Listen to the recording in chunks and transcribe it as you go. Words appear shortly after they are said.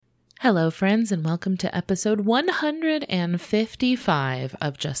Hello, friends, and welcome to episode 155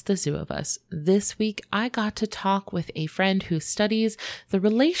 of Just the Zoo of Us. This week, I got to talk with a friend who studies the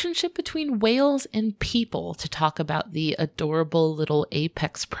relationship between whales and people to talk about the adorable little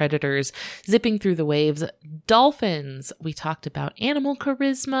apex predators zipping through the waves, dolphins. We talked about animal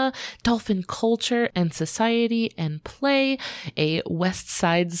charisma, dolphin culture and society and play, a West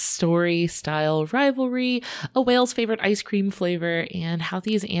Side Story style rivalry, a whale's favorite ice cream flavor, and how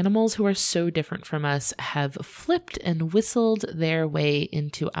these animals who are so different from us have flipped and whistled their way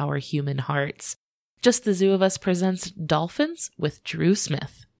into our human hearts. Just the Zoo of Us presents Dolphins with Drew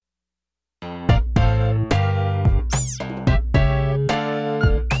Smith.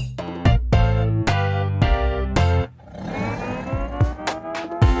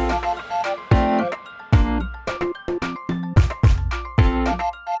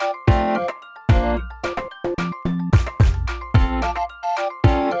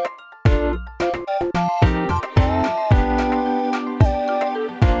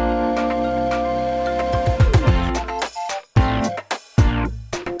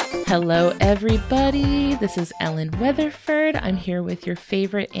 Hello, everybody. This is Ellen Weatherford. I'm here with your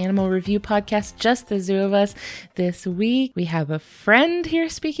favorite animal review podcast, Just the Zoo of Us. This week, we have a friend here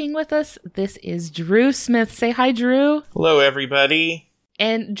speaking with us. This is Drew Smith. Say hi, Drew. Hello, everybody.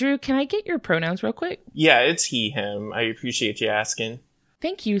 And Drew, can I get your pronouns real quick? Yeah, it's he, him. I appreciate you asking.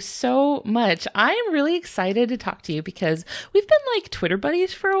 Thank you so much. I am really excited to talk to you because we've been like Twitter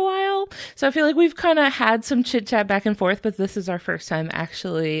buddies for a while. So I feel like we've kind of had some chit chat back and forth, but this is our first time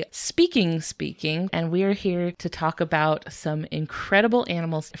actually speaking. And we are here to talk about some incredible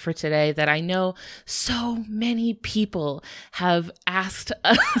animals for today that I know so many people have asked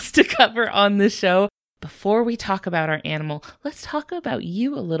us to cover on the show. Before we talk about our animal, let's talk about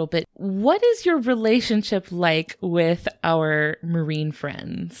you a little bit. What is your relationship like with our marine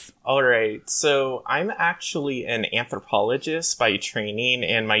friends? All right. So I'm actually an anthropologist by training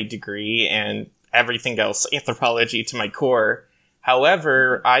and my degree and everything else, anthropology to my core.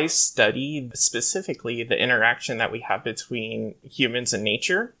 However, I study specifically the interaction that we have between humans and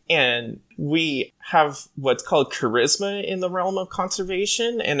nature. And we have what's called charisma in the realm of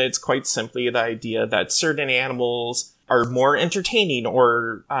conservation. And it's quite simply the idea that certain animals are more entertaining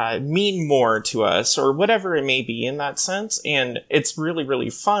or mean more to us or whatever it may be in that sense. And it's really,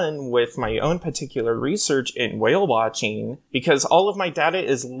 really fun with my own particular research in whale watching because all of my data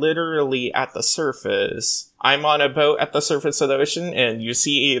is literally at the surface. I'm on a boat at the surface of the ocean and you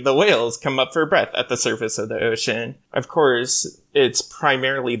see the whales come up for breath at the surface of the ocean. Of course, it's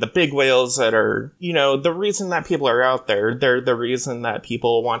primarily the big whales that are, the reason that people are out there. They're the reason that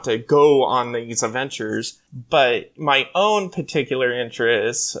people want to go on these adventures. But my own particular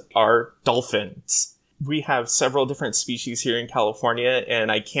interests are dolphins. We have several different species here in California,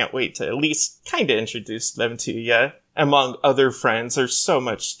 and I can't wait to at least kind of introduce them to you. Among other friends, there's so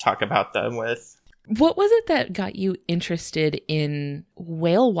much to talk about them with. What was it that got you interested in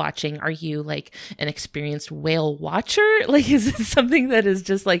whale watching? Are you like an experienced whale watcher? Like, is this something that is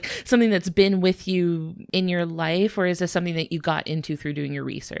just like something that's been with you in your life, or is this something that you got into through doing your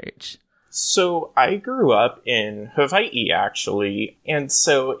research? So I grew up in Hawaii, actually, and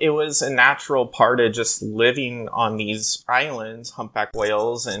so it was a natural part of just living on these islands, humpback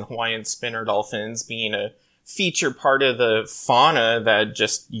whales and Hawaiian spinner dolphins being a feature part of the fauna that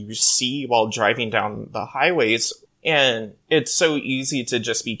just you see while driving down the highways. And it's so easy to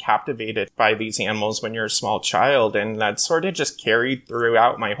just be captivated by these animals when you're a small child. And that sort of just carried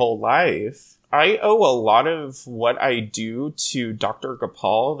throughout my whole life. I owe a lot of what I do to Dr.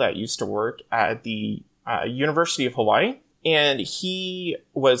 Gopal that used to work at the University of Hawaii. And he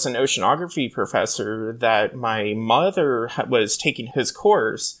was an oceanography professor that my mother was taking his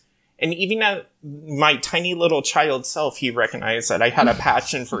course. And even at my tiny little child self, he recognized that I had a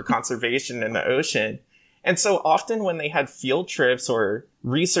passion for conservation in the ocean. And so often when they had field trips or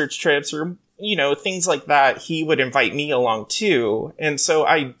research trips or, things like that, he would invite me along too. And so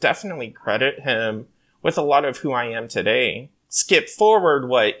I definitely credit him with a lot of who I am today. Skip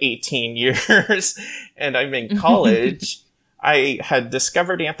forward, 18 years, and I'm in college. I had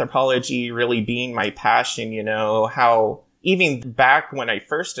discovered anthropology really being my passion, how even back when I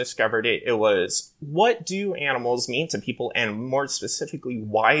first discovered it, it was, what do animals mean to people? And more specifically,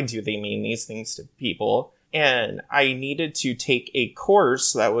 why do they mean these things to people? And I needed to take a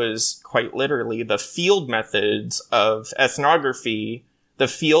course that was quite literally the field methods of ethnography, the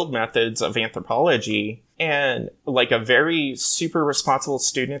field methods of anthropology. And like a very super responsible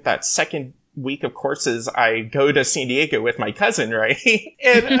student that second week of courses, I go to San Diego with my cousin, right?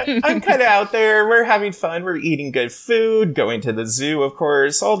 And I'm kind of out there. We're having fun. We're eating good food, going to the zoo, of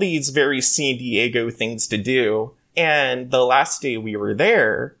course, all these very San Diego things to do. And the last day we were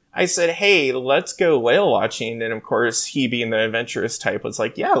there, I said, hey, let's go whale watching. And of course, he being the adventurous type was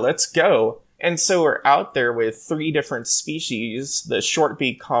like, yeah, let's go. And so we're out there with 3 different species, the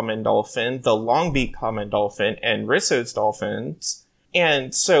short-beaked common dolphin, the long-beaked common dolphin, and Risso's dolphins.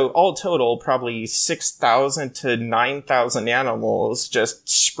 And so all total, probably 6,000 to 9,000 animals just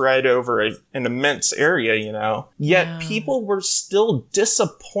spread over an immense area, you know. Yet people were still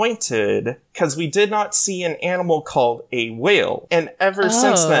disappointed because we did not see an animal called a whale. And ever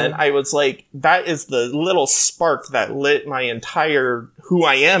since then, I was like, that is the little spark that lit my entire who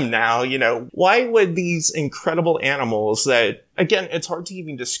I am now, you know. Why would these incredible animals that, again, it's hard to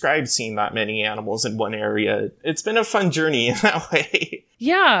even describe seeing that many animals in one area. It's been a fun journey in that way.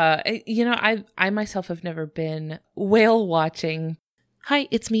 Yeah. You know, I myself have never been whale watching. Hi,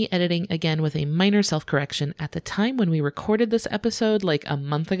 it's me editing again with a minor self-correction. At the time when we recorded this episode, like a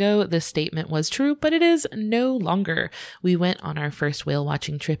month ago, this statement was true, but it is no longer. We went on our first whale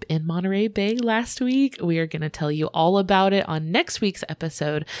watching trip in Monterey Bay last week. We are going to tell you all about it on next week's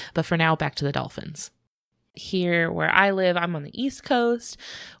episode, but for now, back to the dolphins. Here where I live, I'm on the East Coast.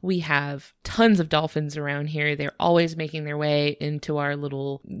 We have tons of dolphins around here. They're always making their way into our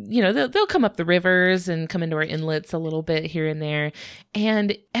little, you know, they'll come up the rivers and come into our inlets a little bit here and there.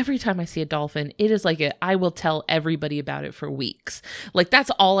 And every time I see a dolphin, it is like I will tell everybody about it for weeks. Like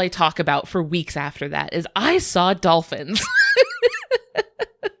that's all I talk about for weeks after that is I saw dolphins.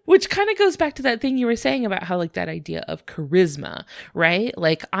 Which kind of goes back to that thing you were saying about how like that idea of charisma, right?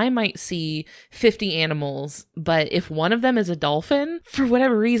 Like I might see 50 animals, but if one of them is a dolphin, for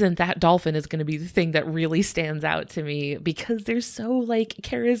whatever reason, that dolphin is going to be the thing that really stands out to me because they're so like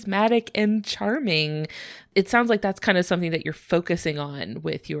charismatic and charming. It sounds like that's kind of something that you're focusing on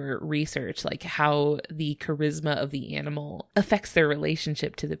with your research, like how the charisma of the animal affects their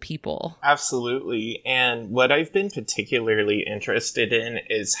relationship to the people. Absolutely. And what I've been particularly interested in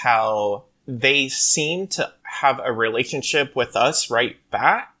is how they seem to have a relationship with us right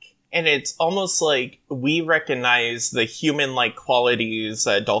back. And it's almost like we recognize the human-like qualities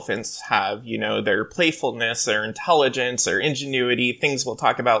that dolphins have, you know, their playfulness, their intelligence, their ingenuity, things we'll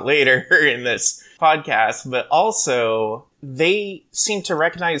talk about later in this podcast. But also, they seem to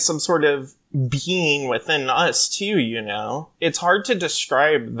recognize some sort of being within us too, you know. It's hard to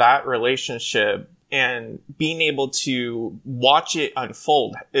describe that relationship, and being able to watch it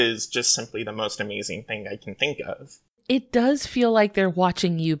unfold is just simply the most amazing thing I can think of. It does feel like they're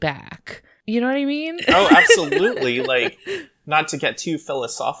watching you back. You know what I mean? Oh, absolutely. Like, not to get too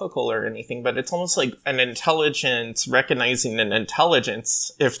philosophical or anything, but it's almost like an intelligence recognizing an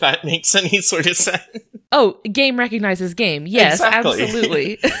intelligence, if that makes any sort of sense. Oh, game recognizes game. Yes, exactly.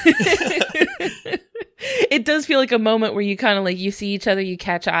 Absolutely. It does feel like a moment where you kind of like, you see each other, you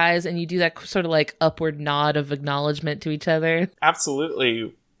catch eyes, and you do that sort of like upward nod of acknowledgement to each other.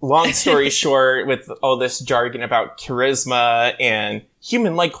 Absolutely. Long story short, with all this jargon about charisma and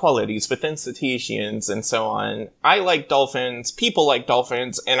human-like qualities within cetaceans and so on, I like dolphins, people like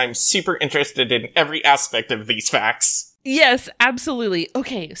dolphins, and I'm super interested in every aspect of these facts. Yes, absolutely.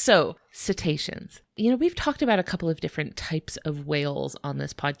 Okay, so cetaceans. You know, we've talked about a couple of different types of whales on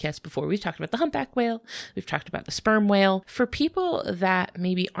this podcast before. We've talked about the humpback whale. We've talked about the sperm whale. For people that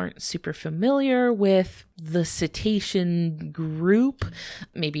maybe aren't super familiar with the cetacean group,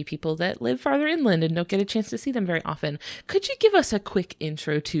 maybe people that live farther inland and don't get a chance to see them very often, could you give us a quick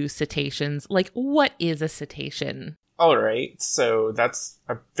intro to cetaceans? Like, what is a cetacean? All right, so that's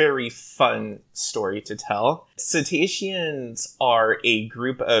a very fun story to tell. Cetaceans are a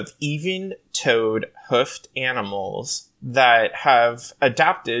group of even-toed, hoofed animals that have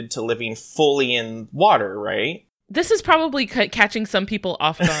adapted to living fully in water, right? This is probably catching some people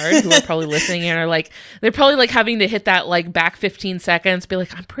off guard who are probably listening and are like, they're probably like having to hit that like back 15 seconds, be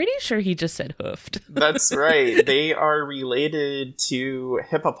like, I'm pretty sure he just said hoofed. That's right. They are related to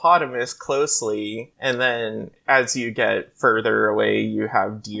hippopotamus closely. And then as you get further away, you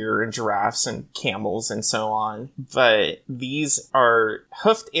have deer and giraffes and camels and so on. But these are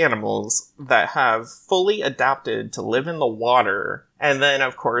hoofed animals that have fully adapted to live in the water. And then,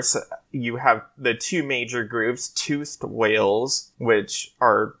 of course, you have the two major groups, toothed whales, which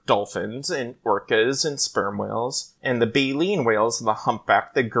are dolphins and orcas and sperm whales, and the baleen whales, the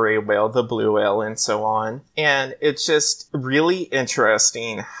humpback, the gray whale, the blue whale, and so on. And it's just really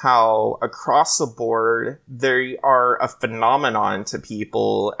interesting how across the board, they are a phenomenon to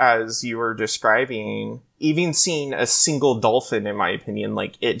people, as you were describing. Even seeing a single dolphin, in my opinion,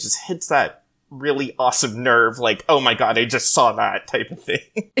 like, it just hits that really awesome nerve, like, oh my god, I just saw that type of thing.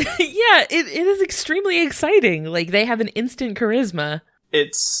 Yeah, it is extremely exciting. Like, they have an instant charisma.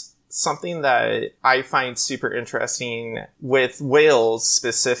 It's something that I find super interesting with whales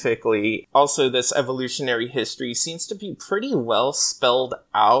specifically. Also, this evolutionary history seems to be pretty well spelled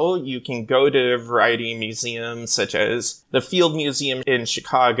out. You can go to a variety of museums, such as the Field Museum in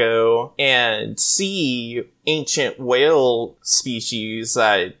Chicago, and see ancient whale species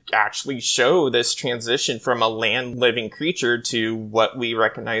that actually show this transition from a land-living creature to what we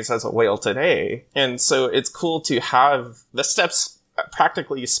recognize as a whale today. And so it's cool to have the steps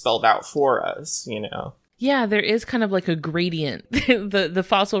practically spelled out for us, you know? Yeah, there is kind of like a gradient. The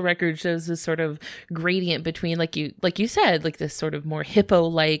fossil record shows this sort of gradient between, like you said, like this sort of more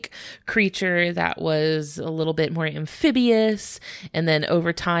hippo-like creature that was a little bit more amphibious, and then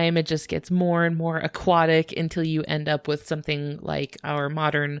over time it just gets more and more aquatic until you end up with something like our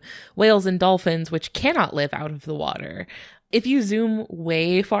modern whales and dolphins, which cannot live out of the water. If you zoom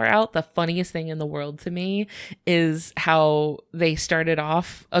way far out, the funniest thing in the world to me is how they started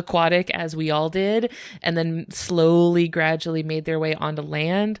off aquatic, as we all did, and then slowly, gradually made their way onto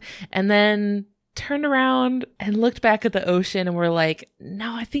land, and then turned around and looked back at the ocean and were like,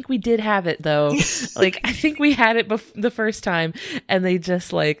 no, I think we did have it though. Like, I think we had it the first time. And they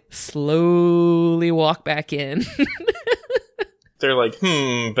just like slowly walk back in. They're like,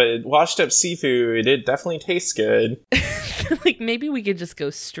 but washed up seafood, it definitely tastes good. Like, maybe we could just go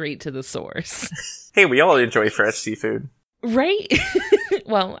straight to the source. Hey, we all enjoy fresh seafood. Right?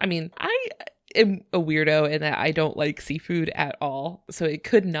 Well, I mean, I am a weirdo in that I don't like seafood at all. So it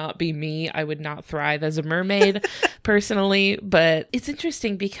could not be me. I would not thrive as a mermaid personally. But it's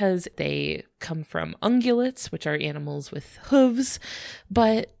interesting because they come from ungulates, which are animals with hooves,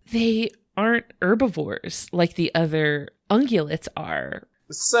 but they aren't herbivores like the other ungulates are.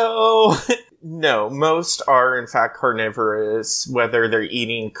 So, no, most are in fact carnivorous, whether they're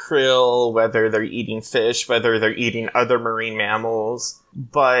eating krill, whether they're eating fish, whether they're eating other marine mammals.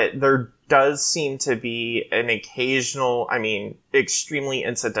 But there does seem to be an occasional, extremely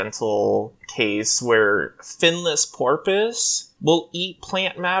incidental case where finless porpoise will eat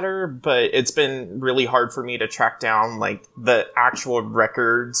plant matter, but it's been really hard for me to track down like the actual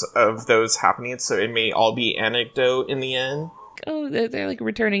records of those happening, so it may all be anecdote in the end. Oh, they're like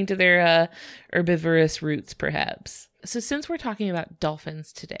returning to their herbivorous roots, perhaps. So since we're talking about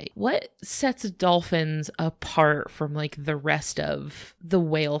dolphins today, what sets dolphins apart from like the rest of the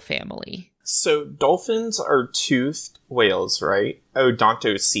whale family? So dolphins are toothed whales, right?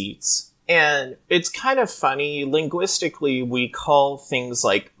 Odontocetes. And it's kind of funny, linguistically, we call things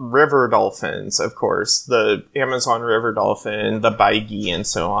like river dolphins, of course, the Amazon river dolphin, the baigi, and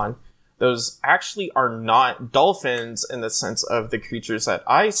so on. Those actually are not dolphins in the sense of the creatures that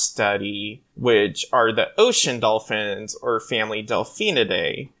I study, which are the ocean dolphins or family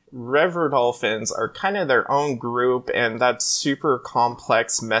Delphinidae. River dolphins are kind of their own group, and that's super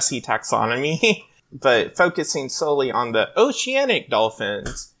complex, messy taxonomy. But focusing solely on the oceanic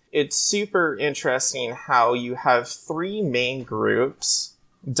dolphins, it's super interesting how you have three main groups.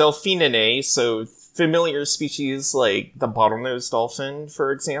 Delphinidae, so familiar species like the bottlenose dolphin,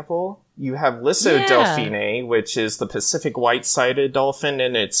 for example. You have Lissodelphinae, which is the Pacific white-sided dolphin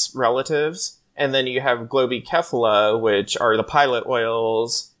and its relatives. And then you have Globicephala, which are the pilot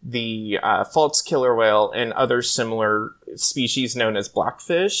whales, the false killer whale, and other similar species known as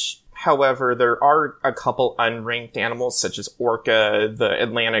blackfish. However, there are a couple unranked animals, such as orca, the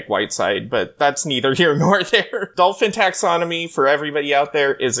Atlantic whiteside, but that's neither here nor there. Dolphin taxonomy, for everybody out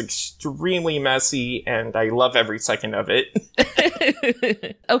there, is extremely messy, and I love every second of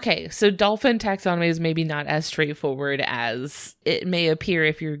it. Okay, so dolphin taxonomy is maybe not as straightforward as it may appear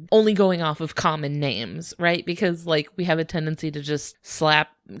if you're only going off of common names, right? Because, like, we have a tendency to just slap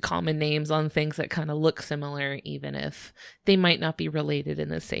common names on things that kind of look similar, even if they might not be related in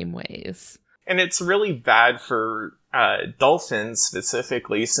the same ways. And it's really bad for dolphins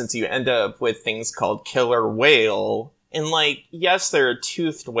specifically, since you end up with things called killer whale. And, like, yes, they're a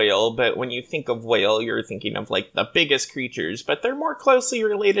toothed whale, but when you think of whale, you're thinking of, like, the biggest creatures, but they're more closely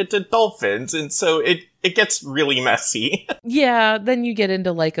related to dolphins, and so it gets really messy. Yeah, then you get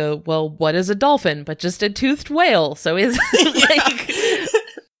into, like, what is a dolphin? But just a toothed whale, so is like...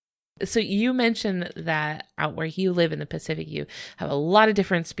 So you mentioned that out where you live in the Pacific, you have a lot of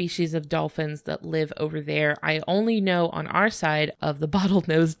different species of dolphins that live over there. I only know on our side of the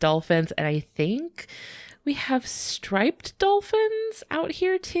bottlenose dolphins, and I think we have striped dolphins out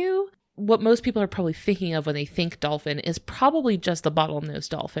here too. what most people are probably thinking of when they think dolphin is probably just the bottlenose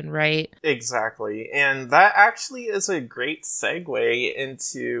dolphin, right? Exactly. And that actually is a great segue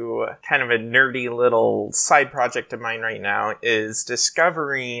into kind of a nerdy little side project of mine right now, is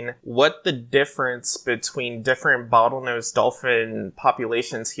discovering what the difference between different bottlenose dolphin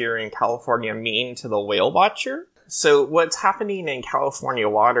populations here in California mean to the whale watcher. So what's happening in California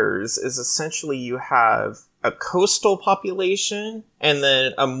waters is essentially you have a coastal population and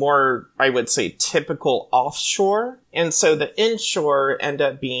then a more, I would say, typical offshore. And so the inshore end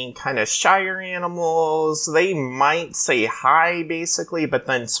up being kind of shyer animals. They might say hi, basically, but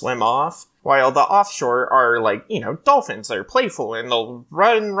then swim off. While the offshore are like, dolphins. They're playful and they'll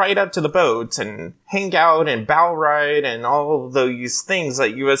run right up to the boats and hang out and bow ride and all of those things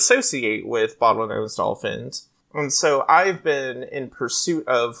that you associate with bottlenose dolphins. And so I've been in pursuit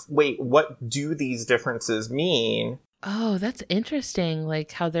of, what do these differences mean? Oh, that's interesting.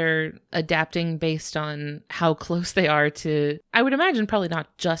 Like how they're adapting based on how close they are to, I would imagine probably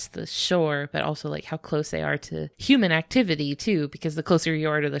not just the shore, but also like how close they are to human activity too, because the closer you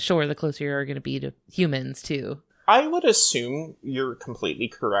are to the shore, the closer you are going to be to humans too. I would assume you're completely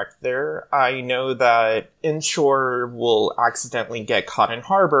correct there. I know that inshore will accidentally get caught in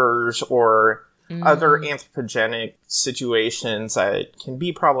harbors or other anthropogenic situations that can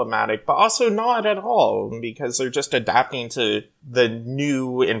be problematic, but also not at all, because they're just adapting to the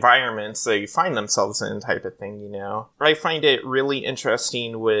new environments they find themselves in, type of thing, I find it really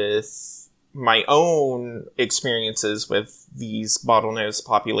interesting with my own experiences with these bottlenose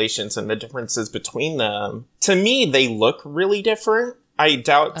populations and the differences between them. To me, they look really different. I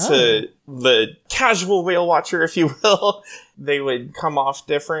doubt to the casual whale watcher, if you will, they would come off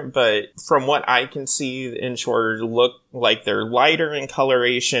different. But from what I can see, the inshore look like they're lighter in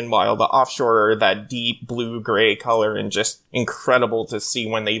coloration, while the offshore are that deep blue-gray color and just incredible to see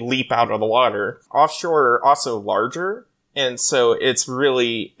when they leap out of the water. Offshore are also larger. And so it's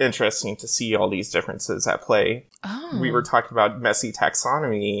really interesting to see all these differences at play. Oh. We were talking about messy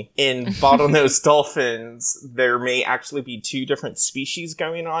taxonomy. In bottlenose dolphins, there may actually be 2 different species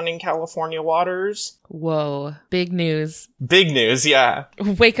going on in California waters. Whoa. Big news. Big news, yeah.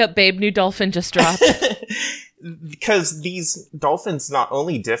 Wake up, babe. New dolphin just dropped. Because these dolphins not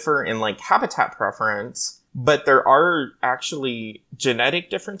only differ in habitat preference, but there are actually genetic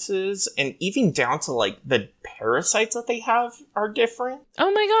differences, and even down to the parasites that they have are different.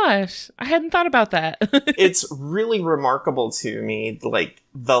 Oh my gosh. I hadn't thought about that. It's really remarkable to me,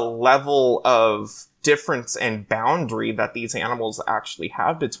 the level of difference and boundary that these animals actually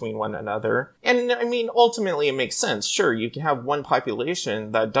have between one another. And I mean, ultimately it makes sense. Sure, you can have one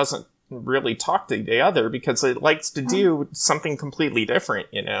population that doesn't really talk to the other because it likes to do something completely different,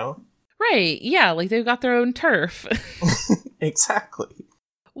 Right. Yeah. They've got their own turf. Exactly.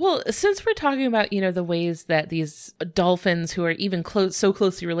 Well, since we're talking about, the ways that these dolphins who are even so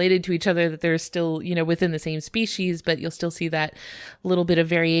closely related to each other that they're still, within the same species, but you'll still see that little bit of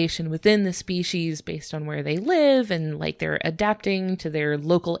variation within the species based on where they live and they're adapting to their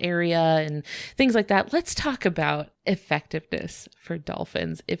local area and things like that. Let's talk about effectiveness for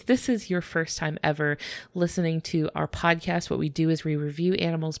dolphins. If this is your first time ever listening to our podcast, what we do is we review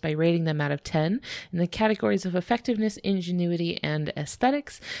animals by rating them out of 10 in the categories of effectiveness, ingenuity, and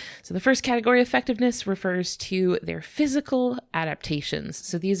aesthetics. So the first category, effectiveness, refers to their physical adaptations.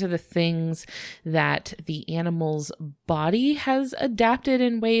 So these are the things that the animal's body has adapted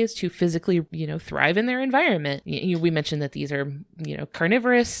in ways to physically, thrive in their environment. We mentioned that these are,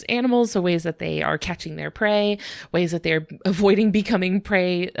 carnivorous animals, so ways that they are catching their prey, ways that they're avoiding becoming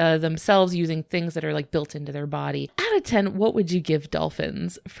prey themselves using things that are built into their body. Out of 10, what would you give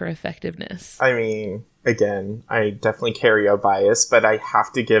dolphins for effectiveness? I mean, again, I definitely carry a bias, but I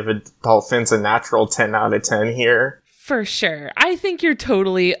have to give dolphins a natural 10 out of 10 here. For sure. I think you're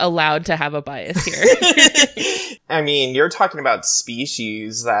totally allowed to have a bias here. I mean, you're talking about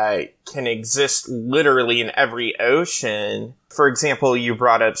species that can exist literally in every ocean. For example, you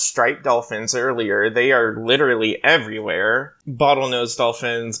brought up striped dolphins earlier. They are literally everywhere. Bottlenose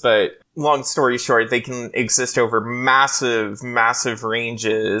dolphins, but long story short, they can exist over massive, massive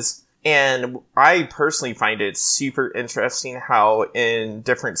ranges. And I personally find it super interesting how in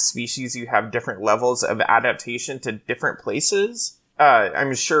different species you have different levels of adaptation to different places.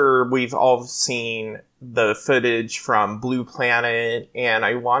 I'm sure we've all seen the footage from Blue Planet, and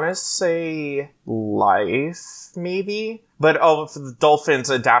I want to say Life, maybe? But all of the dolphins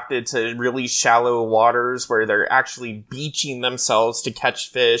adapted to really shallow waters where they're actually beaching themselves to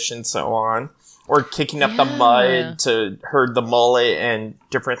catch fish and so on. Or kicking up the mud to herd the mullet and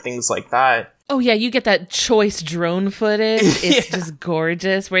different things like that. Oh, yeah, you get that choice drone footage. It's just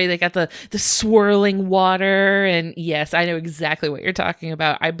gorgeous, where they got the swirling water. And yes, I know exactly what you're talking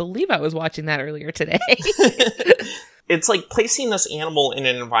about. I believe I was watching that earlier today. It's like placing this animal in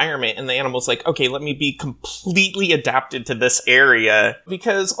an environment and the animal's like, okay, let me be completely adapted to this area.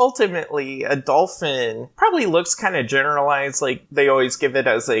 Because ultimately, a dolphin probably looks kind of generalized. Like, they always give it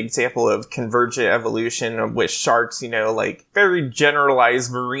as an example of convergent evolution with sharks, like very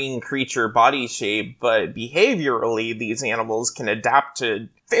generalized marine creature body shape. But behaviorally, these animals can adapt to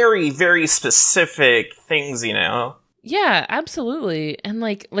very, very specific things, Yeah, absolutely. And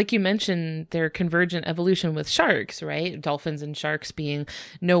like you mentioned, their convergent evolution with sharks, right? Dolphins and sharks being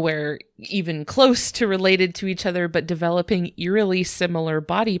nowhere even close to related to each other, but developing eerily similar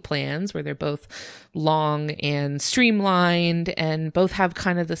body plans where they're both long and streamlined and both have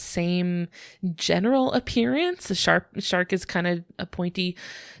kind of the same general appearance. The shark is kind of a pointy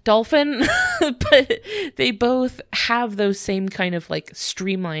dolphin, but they both have those same kind of like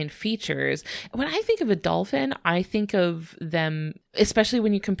streamlined features. When I think of a dolphin, I think of them, especially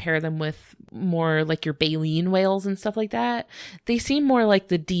when you compare them with more like your baleen whales and stuff like that, they seem more like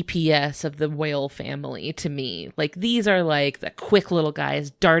the DPS of the whale family to me. Like, these are like the quick little guys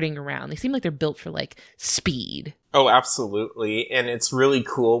darting around. They seem like they're built for like speed. Oh, absolutely. And it's really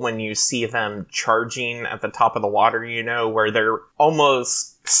cool when you see them charging at the top of the water, where they're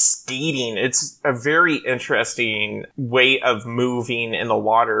almost skating. It's a very interesting way of moving in the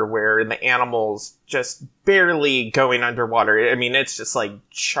water where the animal's just barely going underwater. I mean, it's just like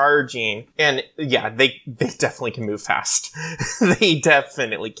charging. And yeah, they definitely can move fast. They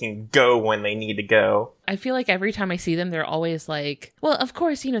definitely can go when they need to go. I feel like every time I see them, they're always like, well, of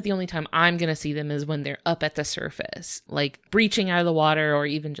course, the only time I'm going to see them is when they're up at the surface, like breaching out of the water or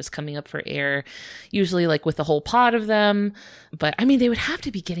even just coming up for air, usually like with a whole pod of them. But I mean, they would have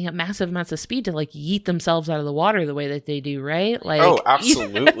to be getting up massive amounts of speed to like yeet themselves out of the water the way that they do, right? Like, oh,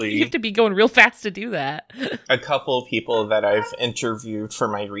 absolutely. You have to be going real fast to do that. A couple of people that I've interviewed for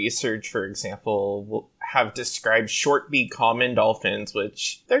my research, for example, have described short-beak common dolphins,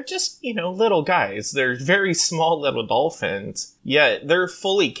 which they're just, little guys. They're very small little dolphins, yet they're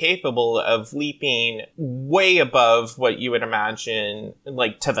fully capable of leaping way above what you would imagine,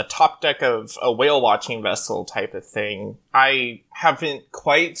 like to the top deck of a whale watching vessel type of thing. I haven't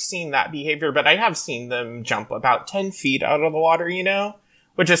quite seen that behavior, but I have seen them jump about 10 feet out of the water,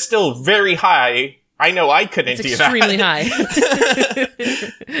 which is still very high. I know I couldn't do that. It's extremely high.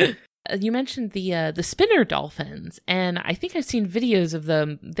 You mentioned the spinner dolphins, and I think I've seen videos of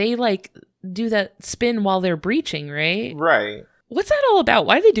them. They like do that spin while they're breaching, right? Right. What's that all about?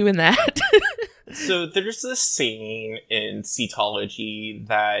 Why are they doing that? So there's this saying in cetology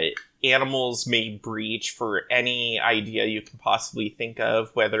that animals may breach for any idea you can possibly think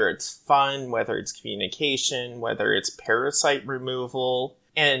of, whether it's fun, whether it's communication, whether it's parasite removal,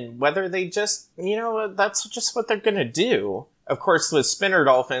 and whether they just, that's just what they're going to do. Of course, with spinner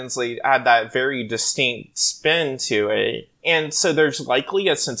dolphins, they add that very distinct spin to it. And so there's likely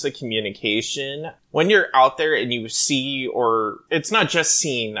a sense of communication. When you're out there and you see, or it's not just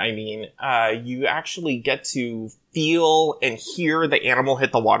seeing, you actually get to feel and hear the animal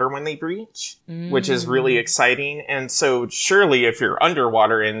hit the water when they breach, which is really exciting. And so surely if you're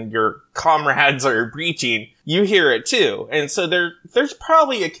underwater and your comrades are breaching, you hear it too. And so there's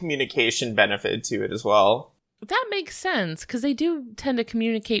probably a communication benefit to it as well. That makes sense, because they do tend to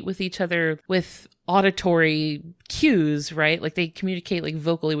communicate with each other with auditory cues, right? Like they communicate like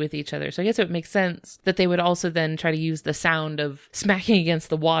vocally with each other. So I guess it makes sense that they would also then try to use the sound of smacking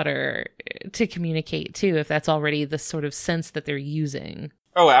against the water to communicate too, if that's already the sort of sense that they're using.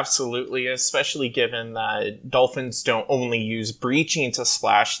 Oh, absolutely, especially given that dolphins don't only use breaching to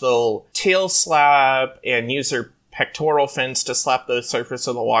splash, they'll tail slap and use their pectoral fins to slap the surface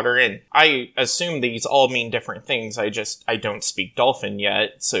of the water. And I assume these all mean different things. I don't speak dolphin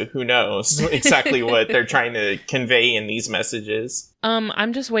yet, so who knows exactly what they're trying to convey in these messages.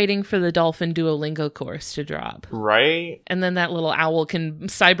 I'm just waiting for the dolphin Duolingo course to drop. Right? And then that little owl can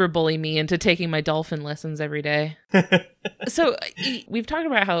cyberbully me into taking my dolphin lessons every day. So we've talked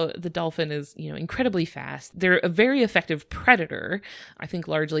about how the dolphin is, incredibly fast. They're a very effective predator. I think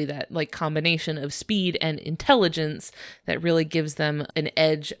largely that like combination of speed and intelligence that really gives them an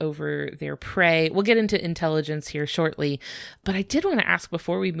edge over their prey. We'll get into intelligence here shortly, but I did want to ask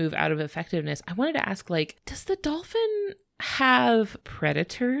before we move out of effectiveness, I wanted to ask, does the dolphin have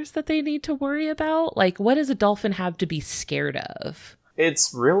predators that they need to worry about? Like, what does a dolphin have to be scared of?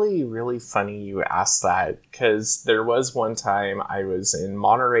 It's really, really funny you asked that, because there was one time I was in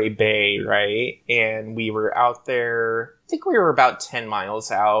Monterey Bay, right? And we were out there, I think we were about 10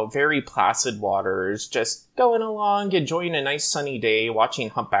 miles out, very placid waters, just going along, enjoying a nice sunny day, watching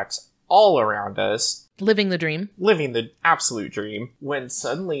humpbacks all around us. Living the dream. Living the absolute dream. When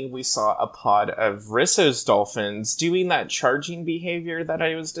suddenly we saw a pod of Risso's dolphins doing that charging behavior that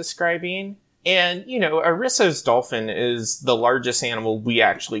I was describing. And, you know, a Risso's dolphin is the largest animal we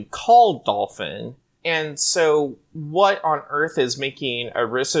actually call dolphin. And so what on earth is making a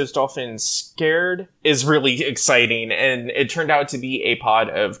Risso's dolphin scared is really exciting. And it turned out to be a pod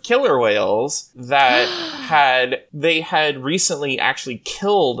of killer whales that they had recently actually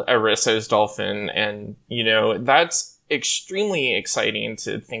killed a Risso's dolphin. And, you know, that's extremely exciting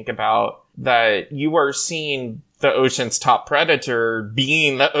to think about, that you are seeing the ocean's top predator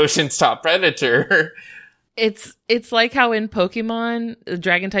being the ocean's top predator. It's like how in Pokemon, the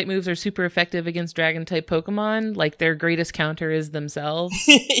dragon type moves are super effective against dragon type Pokemon. Like their greatest counter is themselves.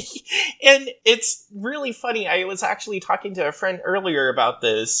 And it's really funny. I was actually talking to a friend earlier about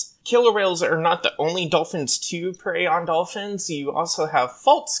this. Killer whales are not the only dolphins to prey on dolphins. You also have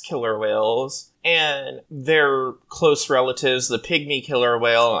false killer whales and their close relatives, the pygmy killer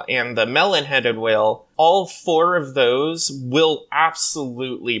whale and the melon-headed whale. All four of those will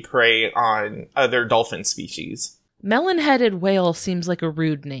absolutely prey on other dolphin species. Melon-headed whale seems like a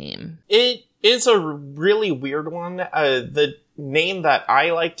rude name. It is a really weird one. The name that I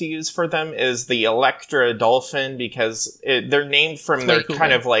like to use for them is the Electra dolphin, because they're named from their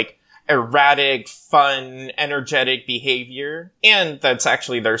kind of like erratic, fun, energetic behavior. And that's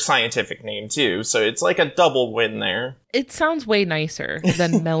actually their scientific name too. So it's like a double win there. It sounds way nicer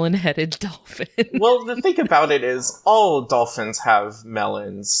than melon-headed dolphin. Well, the thing about it is all dolphins have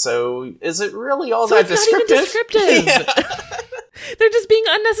melons. So is it really all that descriptive? It's not even descriptive. They're just being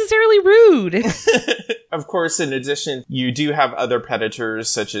unnecessarily rude. Of course, in addition, you do have other predators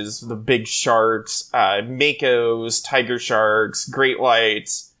such as the big sharks, makos, tiger sharks, great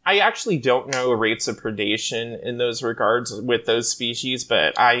whites. I actually don't know rates of predation in those regards with those species,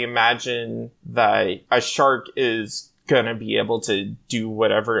 but I imagine that a shark is going to be able to do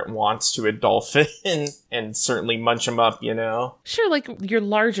whatever it wants to a dolphin and certainly munch them up, you know? Sure, like your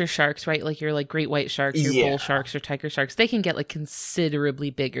larger sharks, right? Like your like great white sharks, your bull sharks or tiger sharks, they can get like considerably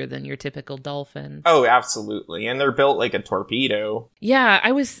bigger than your typical dolphin. Oh, absolutely. And they're built like a torpedo. Yeah,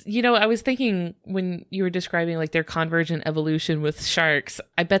 I was thinking when you were describing like their convergent evolution with sharks,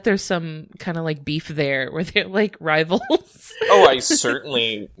 I bet there's some kind of like beef there where they're like rivals. Oh, I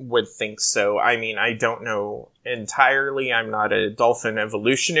certainly would think so. I mean, I don't know entirely. I'm not a dolphin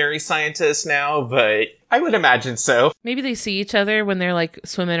evolutionary scientist now, but I would imagine so. Maybe they see each other when they're like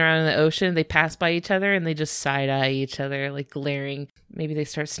swimming around in the ocean. They pass by each other and they just side-eye each other, like glaring. Maybe they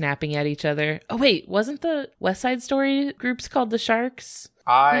start snapping at each other. Oh, wait, wasn't the West Side Story groups called the Sharks?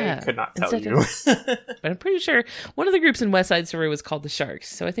 I could not tell you. But I'm pretty sure one of the groups in West Side Story was called the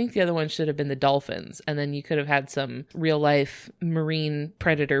Sharks. So I think the other one should have been the Dolphins. And then you could have had some real-life marine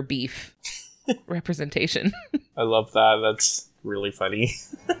predator beef representation. I love that. That's really funny.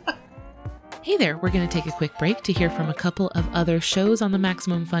 Hey there, we're going to take a quick break to hear from a couple of other shows on the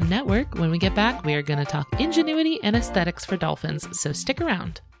Maximum Fun Network. When we get back, we are going to talk ingenuity and aesthetics for dolphins, so stick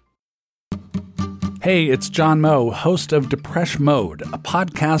around. Hey, it's John Moe, host of Depression Mode, a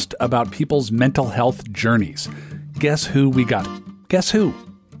podcast about people's mental health journeys. Guess who we got? Guess who?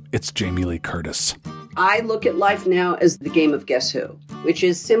 It's Jamie Lee Curtis. I look at life now as the game of Guess Who, which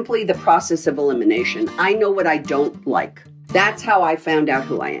is simply the process of elimination. I know what I don't like. That's how I found out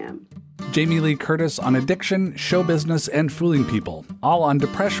who I am. Jamie Lee Curtis on addiction, show business, and fooling people. All on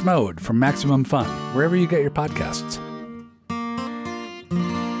Depression Mode from Maximum Fun, wherever you get your podcasts.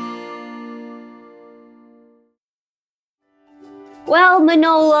 Well,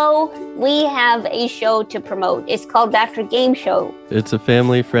 Manolo, we have a show to promote. It's called Dr. Game Show. It's a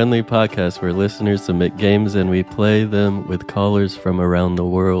family-friendly podcast where listeners submit games and we play them with callers from around the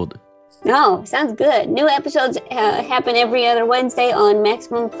world. No, sounds good. New episodes happen every other Wednesday on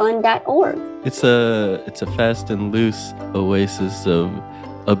MaximumFun.org. It's a fast and loose oasis of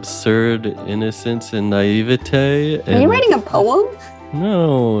absurd innocence and naivete. Are you writing a poem?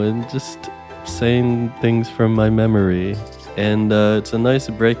 No, and just saying things from my memory. And it's a nice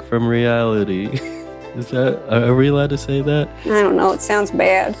break from reality. Are we allowed to say that? I don't know. It sounds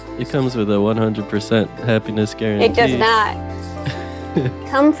bad. It comes with a 100% happiness guarantee. It does not.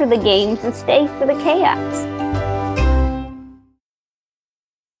 Come for the games and stay for the chaos.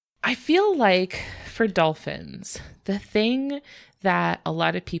 I feel like for dolphins, the thing that a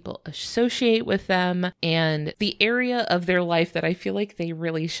lot of people associate with them and the area of their life that I feel like they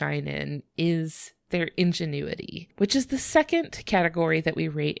really shine in is their ingenuity, which is the second category that we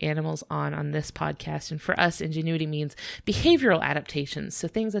rate animals on this podcast. And for us, ingenuity means behavioral adaptations. So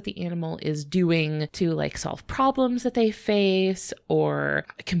things that the animal is doing to like solve problems that they face or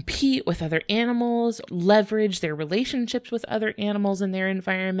compete with other animals, leverage their relationships with other animals in their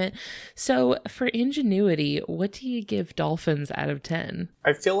environment. So for ingenuity, what do you give dolphins out of 10?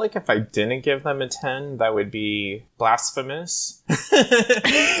 I feel like if I didn't give them a 10, that would be blasphemous.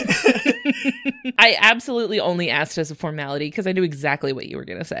 I absolutely only asked as a formality because I knew exactly what you were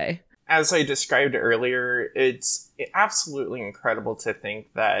going to say. As I described earlier, it's absolutely incredible to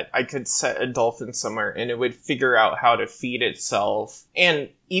think that I could set a dolphin somewhere and it would figure out how to feed itself and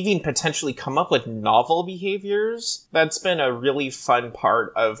even potentially come up with novel behaviors. That's been a really fun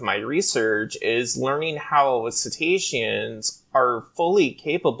part of my research, is learning how cetaceans are fully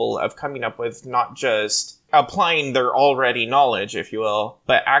capable of coming up with not just applying their already knowledge, if you will,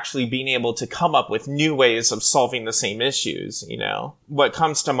 but actually being able to come up with new ways of solving the same issues, you know? What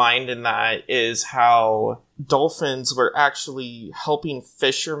comes to mind in that is how dolphins were actually helping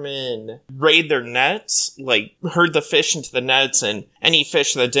fishermen raid their nets, like herd the fish into the nets, and any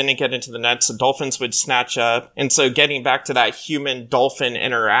fish that didn't get into the nets, the dolphins would snatch up. And so getting back to that human-dolphin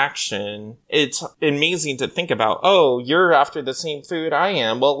interaction, it's amazing to think about, oh, you're after the same food I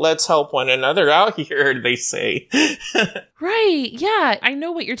am. Well, let's help one another out here, they say. Right. Yeah. I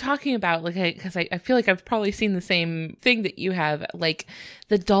know what you're talking about. Like, because I feel like I've probably seen the same thing that you have. Like,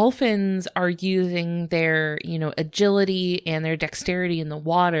 the dolphins are using their, agility and their dexterity in the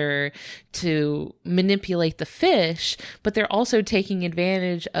water to manipulate the fish, but they're also taking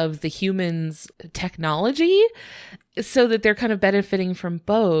advantage of the humans' technology so that they're kind of benefiting from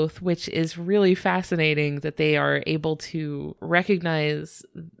both, which is really fascinating that they are able to recognize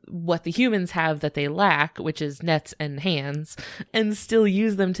what the humans have that they lack, which is nets and hands, and still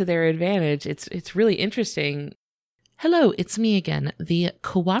use them to their advantage. It's really interesting. Hello, it's me again. The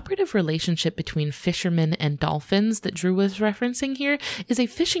cooperative relationship between fishermen and dolphins that Drew was referencing here is a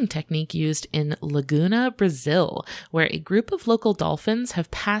fishing technique used in Laguna, Brazil, where a group of local dolphins have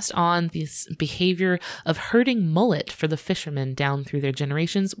passed on this behavior of herding mullet for the fishermen down through their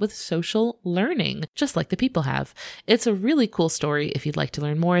generations with social learning, just like the people have. It's a really cool story. If you'd like to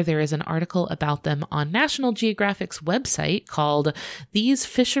learn more, there is an article about them on National Geographic's website called "These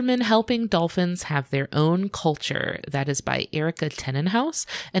Fishermen Helping Dolphins Have Their Own Culture." That is by Erica Tenenhouse,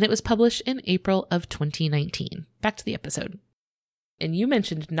 and it was published in April of 2019. Back to the episode. And you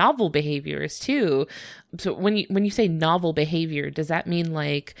mentioned novel behaviors too. So when you say novel behavior, does that mean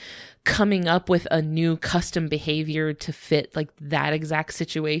like coming up with a new custom behavior to fit like that exact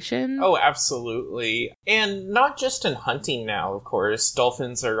situation? Oh, absolutely. And not just in hunting now, of course.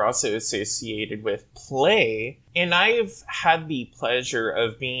 Dolphins are also associated with play. And I've had the pleasure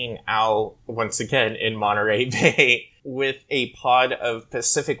of being out, once again, in Monterey Bay with a pod of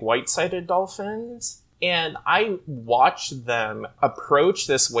Pacific white-sided dolphins. And I watched them approach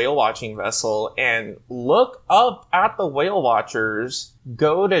this whale watching vessel and look up at the whale watchers,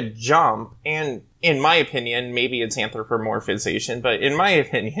 go to jump, and in my opinion, maybe it's anthropomorphization, but in my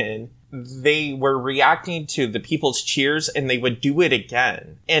opinion, they were reacting to the people's cheers and they would do it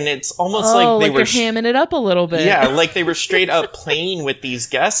again. And it's almost like they were hamming it up a little bit. Yeah, like they were straight up playing with these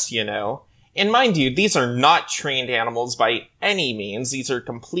guests, And mind you, these are not trained animals by any means. These are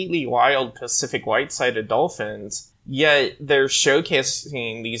completely wild Pacific white-sided dolphins. Yet they're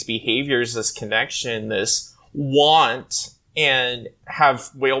showcasing these behaviors, this connection, this want. And have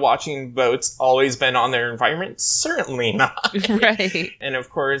whale watching boats always been on their environment? Certainly not. Right. And of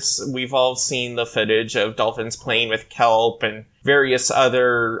course, we've all seen the footage of dolphins playing with kelp and various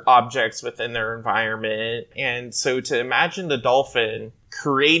other objects within their environment. And so to imagine the dolphin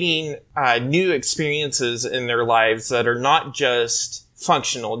creating new experiences in their lives that are not just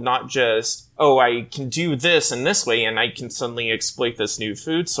functional, not just, oh, I can do this in this way and I can suddenly exploit this new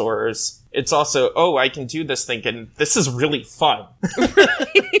food source. It's also, oh, I can do this thing and this is really fun.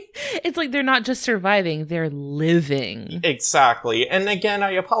 It's like they're not just surviving, they're living. Exactly. And again,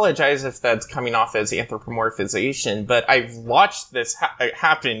 I apologize if that's coming off as anthropomorphization, but I've watched this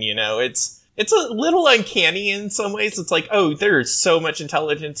happen, It's a little uncanny in some ways. It's like, oh, there's so much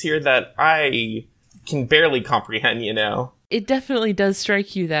intelligence here that I can barely comprehend, It definitely does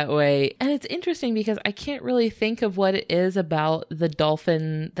strike you that way. And it's interesting because I can't really think of what it is about the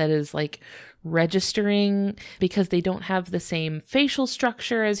dolphin that is like registering because they don't have the same facial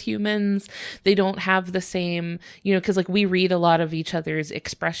structure as humans. They don't have the same, because like we read a lot of each other's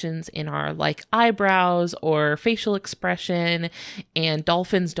expressions in our like eyebrows or facial expression, and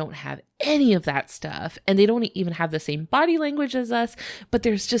dolphins don't have any of that stuff, and they don't even have the same body language as us, but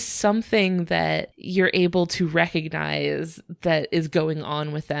there's just something that you're able to recognize that is going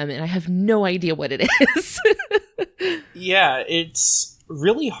on with them, and I have no idea what it is. Yeah, it's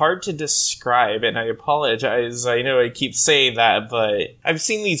really hard to describe, and I apologize. I know I keep saying that, but I've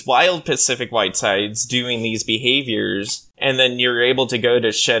seen these wild Pacific whitesides doing these behaviors, and then you're able to go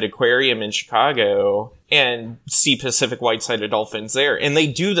to Shedd Aquarium in Chicago and see Pacific white-sided dolphins there, and they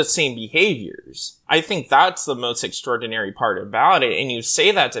do the same behaviors. I think that's the most extraordinary part about it, and you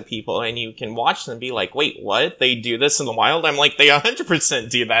say that to people, and you can watch them be like, wait, what? They do this in the wild? I'm like, they 100%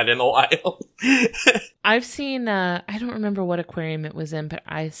 do that in the wild. I've seen, I don't remember what aquarium it was in, but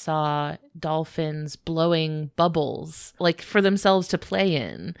I saw dolphins blowing bubbles, like for themselves to play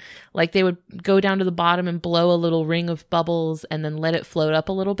in. Like they would go down to the bottom and blow a little ring of bubbles and then let it float up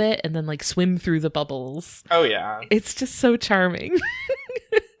a little bit and then like swim through the bubbles. Oh, yeah. It's just so charming.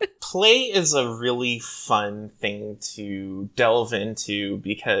 Play is a really fun thing to delve into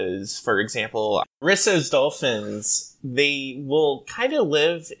because, for example, Risso's dolphins, they will kind of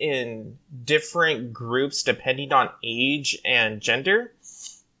live in different groups depending on age and gender.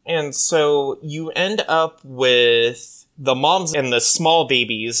 And so you end up with the moms and the small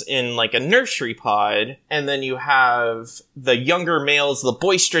babies in like a nursery pod, and then you have the younger males, the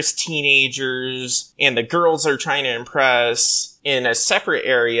boisterous teenagers, and the girls are trying to impress in a separate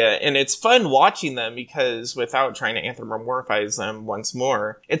area. And it's fun watching them because, without trying to anthropomorphize them once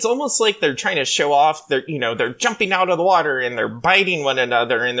more, it's almost like they're trying to show off. They're jumping out of the water and they're biting one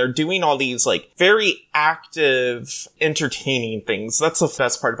another and they're doing all these like very active, entertaining things. That's the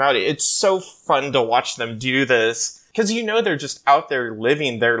best part about it. It's so fun to watch them do this. Because they're just out there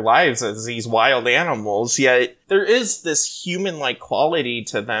living their lives as these wild animals, yet there is this human-like quality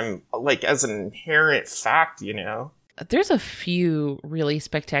to them, like as an inherent fact, There's a few really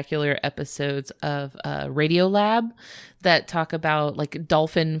spectacular episodes of Radiolab that talk about like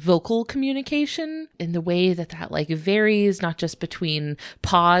dolphin vocal communication and the way that like varies not just between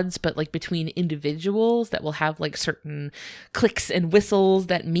pods, but like between individuals that will have like certain clicks and whistles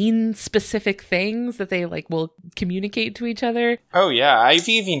that mean specific things that they like will communicate to each other. Oh yeah, I've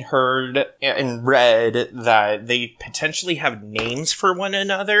even heard and read that they potentially have names for one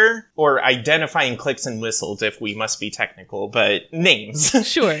another, or identifying clicks and whistles if we must be technical, but names.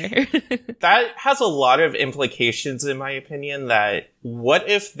 Sure. That has a lot of implications in my opinion, that what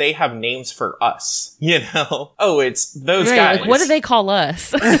if they have names for us? Oh, it's those guys. Like, what do they call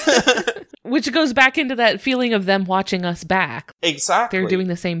us? Which goes back into that feeling of them watching us back. Exactly. They're doing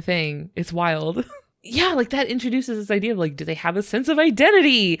the same thing. It's wild. Yeah, like that introduces this idea of like, do they have a sense of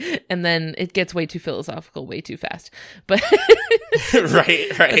identity? And then it gets way too philosophical, way too fast. But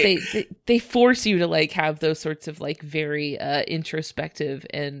right. But they force you to like have those sorts of like very introspective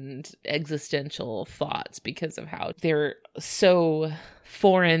and existential thoughts because of how they're so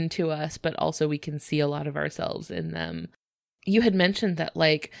foreign to us, but also we can see a lot of ourselves in them. You had mentioned that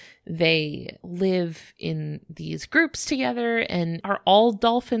like they live in these groups together, and are all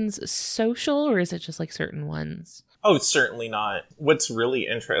dolphins social, or is it just like certain ones? Oh, certainly not. What's really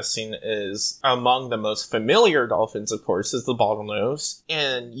interesting is among the most familiar dolphins, of course, is the bottlenose.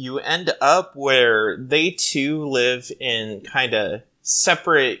 And you end up where they too live in kind of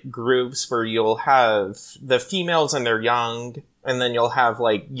separate groups where you'll have the females and their young, and then you'll have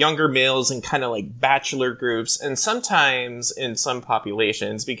like younger males in kind of like bachelor groups. And sometimes in some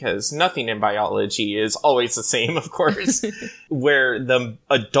populations, because nothing in biology is always the same, of course, where the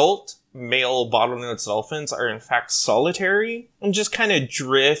adult male bottlenose dolphins are in fact solitary and just kind of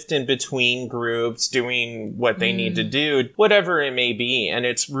drift in between groups doing what they need to do, whatever it may be. And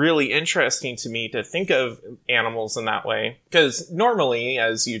it's really interesting to me to think of animals in that way, because normally,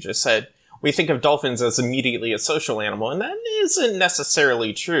 as you just said, we think of dolphins as immediately a social animal, and that isn't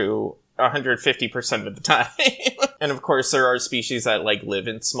necessarily true 150% of the time. And of course, there are species that like live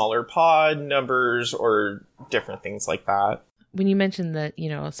in smaller pod numbers or different things like that. When you mentioned that,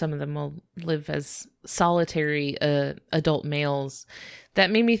 some of them will live as solitary adult males, that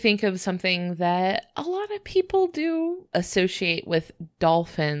made me think of something that a lot of people do associate with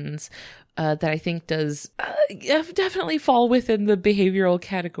dolphins that I think does definitely fall within the behavioral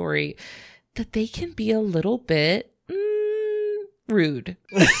category, that they can be a little bit rude.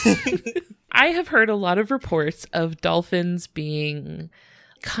 I have heard a lot of reports of dolphins being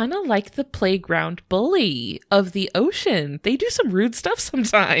kind of like the playground bully of the ocean. They do some rude stuff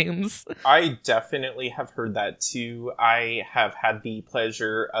sometimes. I definitely have heard that too. I have had the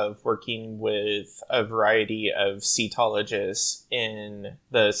pleasure of working with a variety of cetologists in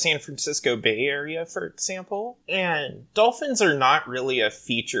the San Francisco Bay Area, for example. And dolphins are not really a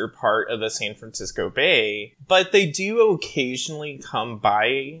feature part of the San Francisco Bay, but they do occasionally come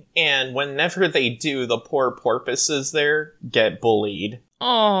by. And whenever they do, the poor porpoises there get bullied.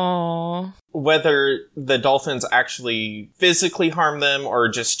 Aww. Whether the dolphins actually physically harm them or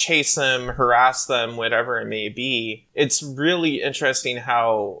just chase them, harass them, whatever it may be, it's really interesting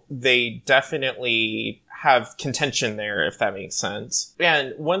how they definitely have contention there, if that makes sense.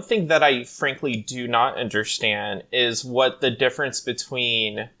 And one thing that I frankly do not understand is what the difference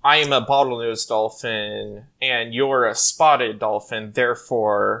between I am a bottlenose dolphin and you're a spotted dolphin,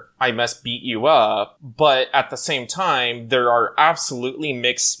 therefore I must beat you up. But at the same time, there are absolutely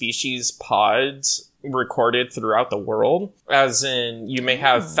mixed species pods recorded throughout the world, as in you may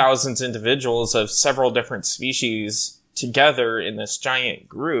have thousands of individuals of several different species together in this giant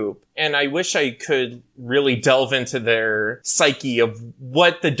group. And I wish I could really delve into their psyche of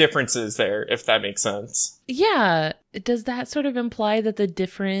what the difference is there, if that makes sense. Yeah. Does that sort of imply that the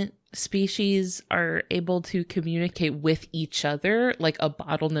different species are able to communicate with each other? Like a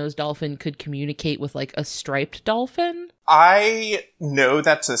bottlenose dolphin could communicate with like a striped dolphin? I know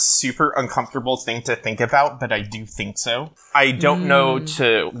that's a super uncomfortable thing to think about, but I do think so. I don't know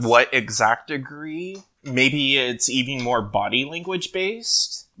to what exact degree. Maybe it's even more body language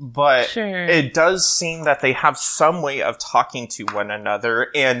based, but sure. It does seem that they have some way of talking to one another,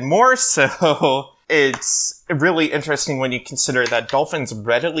 and more so, it's really interesting when you consider that dolphins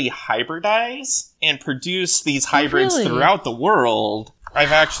readily hybridize and produce these hybrids throughout the world.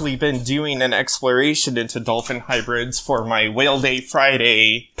 I've actually been doing an exploration into dolphin hybrids for my Whale Day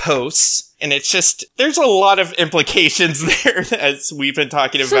Friday posts. And it's just, there's a lot of implications there as we've been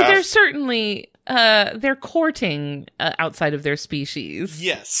talking about. So there's certainly, they're courting outside of their species.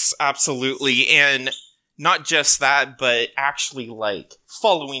 Yes, absolutely. And not just that, but actually like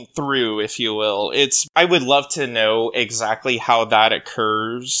following through, if you will. I would love to know exactly how that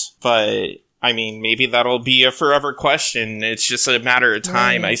occurs, but I mean, maybe that'll be a forever question. It's just a matter of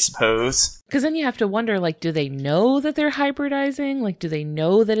time, I suppose. Because then you have to wonder, like, do they know that they're hybridizing? Like, do they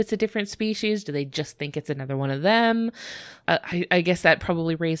know that it's a different species? Do they just think it's another one of them? I guess that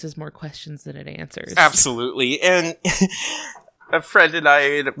probably raises more questions than it answers. Absolutely. And a friend and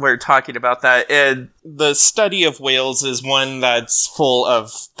I were talking about that, and the study of whales is one that's full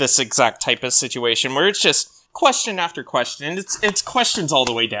of this exact type of situation where it's just question after question. It's questions all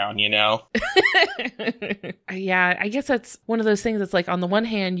the way down, you know? Yeah, I guess that's one of those things that's like, on the one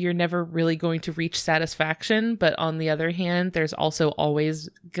hand, you're never really going to reach satisfaction, but on the other hand, there's also always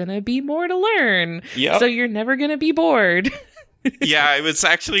gonna be more to learn. Yep. So you're never gonna be bored. Yeah, I was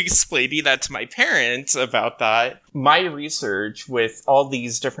actually explaining that to my parents about that. My research with all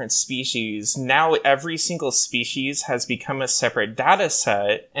these different species, now every single species has become a separate data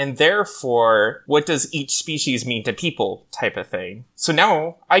set, and therefore, what does each species mean to people type of thing. So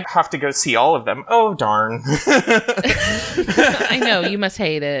now, I have to go see all of them. Oh, darn. I know, you must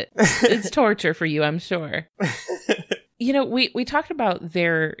hate it. It's torture for you, I'm sure. You know, we talked about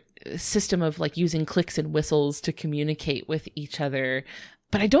their system of like using clicks and whistles to communicate with each other,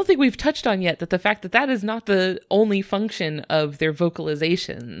 but I don't think we've touched on yet that the fact that that is not the only function of their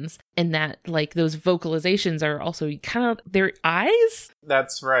vocalizations, and that like those vocalizations are also kind of their eyes.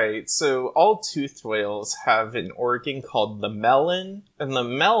 That's right. So all toothed whales have an organ called the melon, and the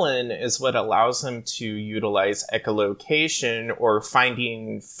melon is what allows them to utilize echolocation, or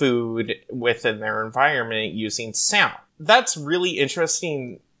finding food within their environment using sound. That's really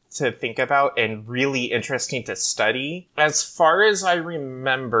interesting to think about and really interesting to study. As far as I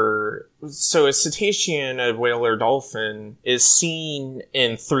remember, so a cetacean, a whale or dolphin, is seen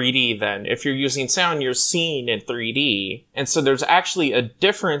in 3D then. If you're using sound, you're seeing in 3D. And so there's actually a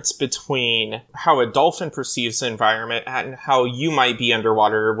difference between how a dolphin perceives the environment and how you might be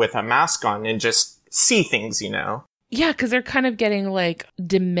underwater with a mask on and just see things, you know? Yeah, because they're kind of getting like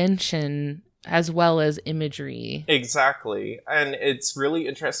dimension as well as imagery. Exactly. And it's really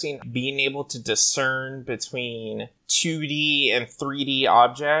interesting being able to discern between 2D and 3D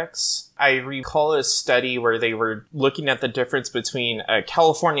objects. I recall a study where they were looking at the difference between a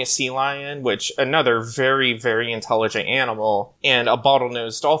California sea lion, which another very, very intelligent animal, and a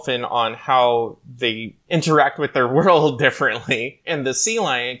bottlenose dolphin on how they interact with their world differently. And the sea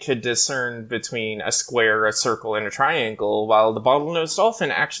lion could discern between a square, a circle, and a triangle, while the bottlenose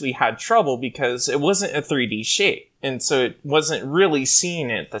dolphin actually had trouble because it wasn't a 3D shape. And so it wasn't really seeing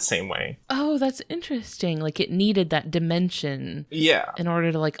it the same way. Oh, that's interesting. Like it needed that dimension. Yeah. In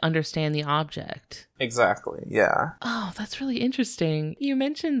order to like understand the object. Exactly. Yeah. Oh, that's really interesting. You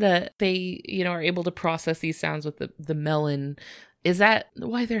mentioned that they, are able to process these sounds with the melon. Is that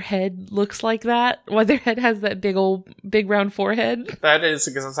why their head looks like that? Why their head has that big round forehead? That is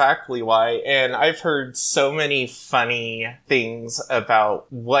exactly why. And I've heard so many funny things about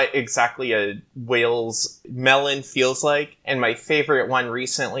what exactly a whale's melon feels like. And my favorite one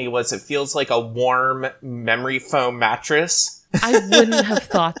recently was it feels like a warm memory foam mattress. I wouldn't have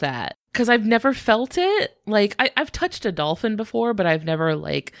thought that. Because I've never felt it. Like, I've touched a dolphin before, but I've never,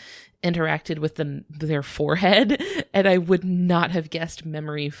 like, interacted with their forehead, and I would not have guessed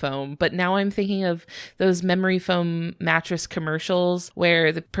memory foam. But now I'm thinking of those memory foam mattress commercials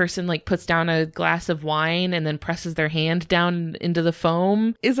where the person like puts down a glass of wine and then presses their hand down into the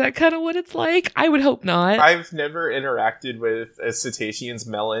foam. Is that kind of what it's like? I would hope not. I've never interacted with a cetacean's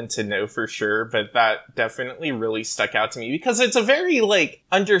melon to know for sure, but that definitely really stuck out to me because it's a very like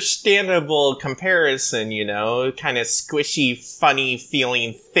understandable comparison, kind of squishy, funny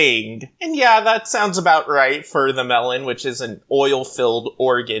feeling thing. And yeah, that sounds about right for the melon, which is an oil-filled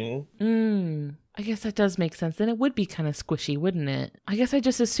organ. I guess that does make sense. Then it would be kind of squishy, wouldn't it? I guess I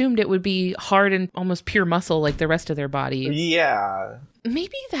just assumed it would be hard and almost pure muscle like the rest of their body. Yeah.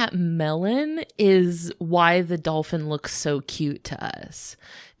 Maybe that melon is why the dolphin looks so cute to us.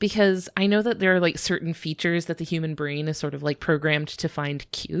 Because I know that there are like certain features that the human brain is sort of like programmed to find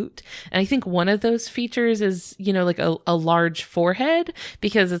cute. And I think one of those features is, like a large forehead,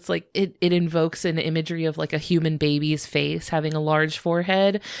 because it's like it invokes an imagery of like a human baby's face having a large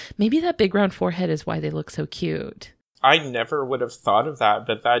forehead. Maybe that big round forehead is why they look so cute. I never would have thought of that,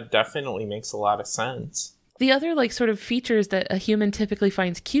 but that definitely makes a lot of sense. The other like sort of features that a human typically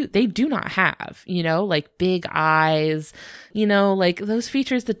finds cute, they do not have, like big eyes, like those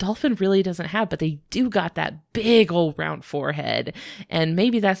features the dolphin really doesn't have, but they do got that big old round forehead. And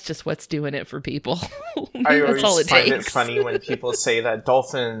maybe that's just what's doing it for people. I always find it funny when people say that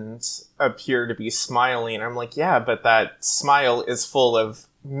dolphins appear to be smiling. I'm like, yeah, but that smile is full of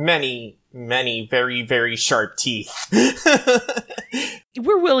many, many very, very sharp teeth.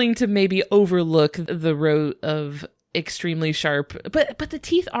 We're willing to maybe overlook the row of extremely sharp, but the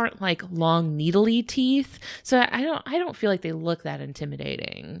teeth aren't like long needly teeth, so I don't feel like they look that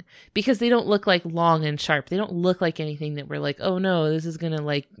intimidating because they don't look like long and sharp. They don't look like anything that we're like, oh no, this is gonna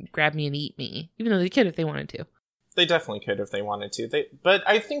like grab me and eat me, even though they could if they wanted to. They definitely could if they wanted to. But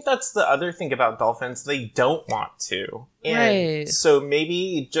I think that's the other thing about dolphins. They don't want to. And right. So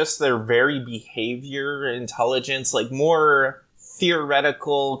maybe just their very behavior, intelligence, like more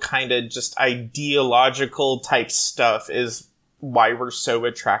theoretical, kind of just ideological type stuff is why we're so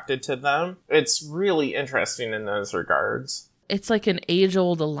attracted to them. It's really interesting in those regards. It's like an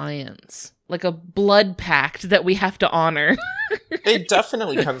age-old alliance, like a blood pact that we have to honor. It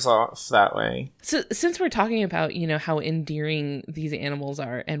definitely comes off that way. So since we're talking about, how endearing these animals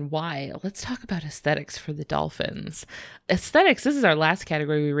are and why, let's talk about aesthetics for the dolphins. Aesthetics, this is our last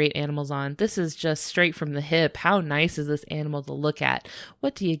category we rate animals on. This is just straight from the hip. How nice is this animal to look at?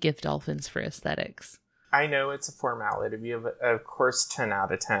 What do you give dolphins for aesthetics? I know it's a formality. Of course, 10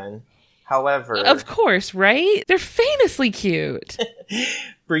 out of 10. However... Of course, right? They're famously cute.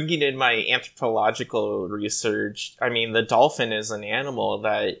 Bringing in my anthropological research, I mean, the dolphin is an animal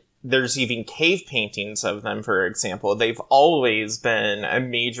that there's even cave paintings of them, for example. They've always been a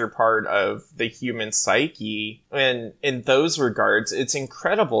major part of the human psyche. And in those regards, it's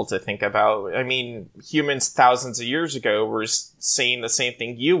incredible to think about. I mean, humans thousands of years ago were saying the same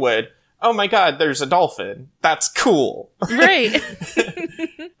thing you would. Oh my god, there's a dolphin. That's cool. Right.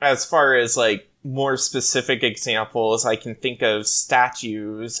 As far as like more specific examples, I can think of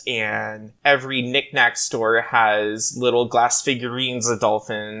statues, and every knick-knack store has little glass figurines of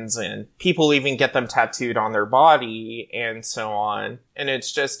dolphins, and people even get them tattooed on their body and so on. And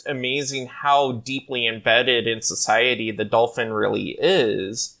it's just amazing how deeply embedded in society the dolphin really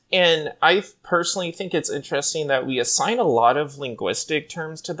is. And I personally think it's interesting that we assign a lot of linguistic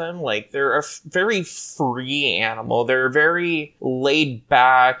terms to them. Like, they're a very free animal. They're a very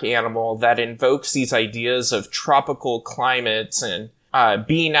laid-back animal that invokes these ideas of tropical climates and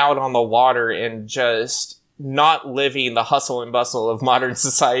being out on the water and just not living the hustle and bustle of modern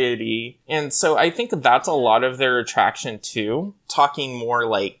society. And so I think that's a lot of their attraction, too. Talking more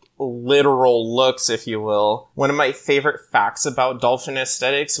like literal looks, if you will. One of my favorite facts about dolphin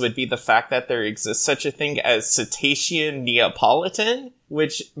aesthetics would be the fact that there exists such a thing as cetacean Neapolitan,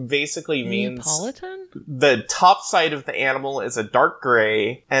 which basically means Neapolitan? the top side of the animal is a dark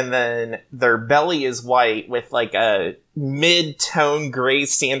gray, and then their belly is white with like a mid-tone gray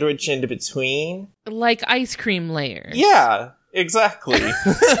sandwich in between. Like ice cream layers. Yeah, exactly.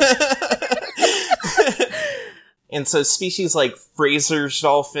 And so species like Fraser's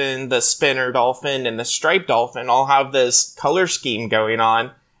dolphin, the spinner dolphin, and the striped dolphin all have this color scheme going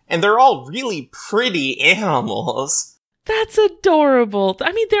on, and they're all really pretty animals. That's adorable.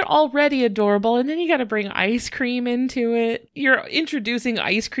 I mean, they're already adorable, and then you got to bring ice cream into it. You're introducing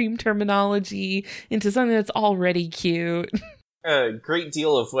ice cream terminology into something that's already cute. A great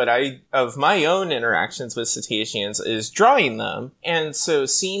deal of my own interactions with cetaceans is drawing them. And so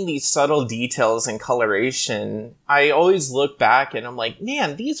seeing these subtle details and coloration, I always look back and I'm like,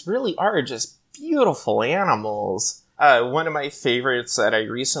 man, these really are just beautiful animals. One of my favorites that I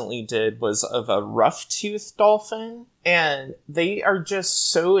recently did was of a rough-toothed dolphin, and they are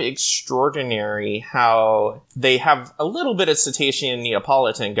just so extraordinary how they have a little bit of cetacean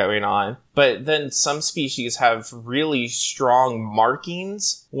Neapolitan going on, but then some species have really strong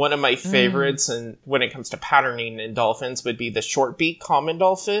markings. One of my favorites, and when it comes to patterning in dolphins, would be the short-beak common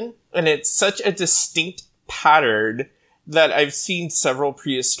dolphin, and it's such a distinct pattern that I've seen several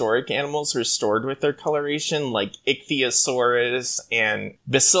prehistoric animals restored with their coloration, like Ichthyosaurus and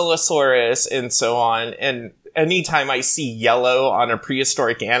Basilosaurus and so on. And anytime I see yellow on a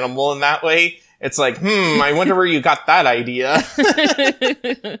prehistoric animal in that way, it's like, I wonder where you got that idea.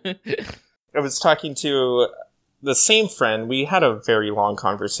 I was talking to the same friend. We had a very long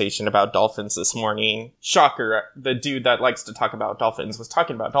conversation about dolphins this morning. Shocker, the dude that likes to talk about dolphins was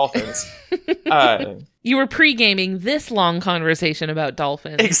talking about dolphins. You were pre-gaming this long conversation about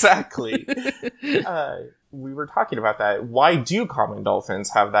dolphins. Exactly. We were talking about that. Why do common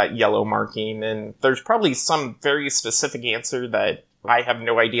dolphins have that yellow marking? And there's probably some very specific answer that I have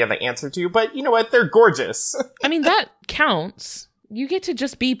no idea the answer to, but you know what? They're gorgeous. I mean, that counts. You get to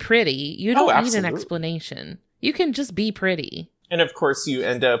just be pretty. You don't need an explanation. You can just be pretty. And of course, you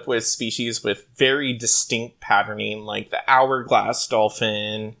end up with species with very distinct patterning, like the hourglass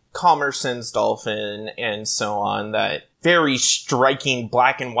dolphin, Commerson's dolphin, and so on, that very striking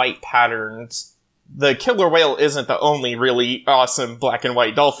black and white patterns. The killer whale isn't the only really awesome black and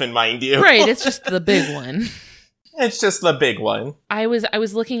white dolphin, mind you. Right, it's just the big one. It's just the big one. I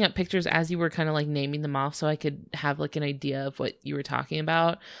was looking at pictures as you were kind of like naming them off so I could have like an idea of what you were talking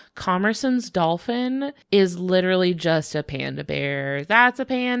about. Commerson's dolphin is literally just a panda bear. That's a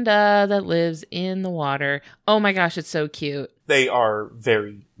panda that lives in the water. Oh my gosh, it's so cute. They are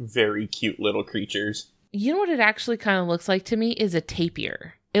very, very cute little creatures. You know what it actually kind of looks like to me is a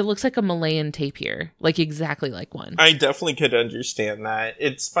tapir. It looks like a Malayan tapir, like exactly like one. I definitely could understand that.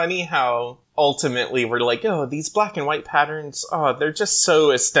 It's funny how ultimately we're like, oh, these black and white patterns, oh, they're just so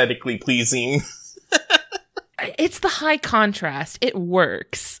aesthetically pleasing. It's the high contrast. It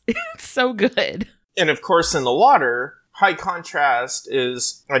works. It's so good. And of course, in the water, high contrast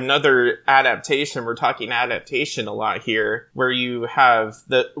is another adaptation. We're talking adaptation a lot here, where you have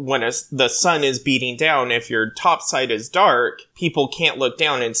when the sun is beating down, if your top side is dark, people can't look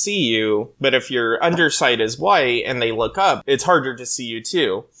down and see you. But if your underside is white and they look up, it's harder to see you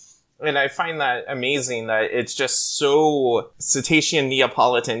too. And I find that amazing that it's just so cetacean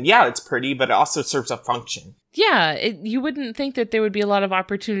Neapolitan. Yeah, it's pretty, but it also serves a function. Yeah, you wouldn't think that there would be a lot of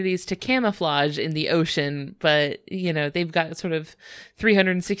opportunities to camouflage in the ocean, but, you know, they've got sort of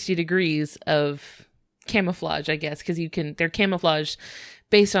 360 degrees of camouflage, I guess, because they're camouflaged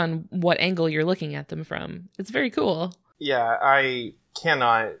based on what angle you're looking at them from. It's very cool. Yeah, I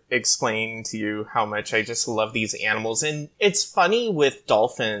cannot explain to you how much I just love these animals. And it's funny with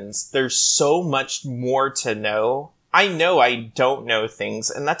dolphins, there's so much more to know. I know I don't know things,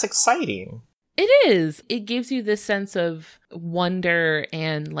 and that's exciting. It is. It gives you this sense of wonder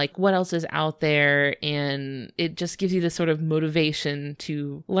and like what else is out there. And it just gives you this sort of motivation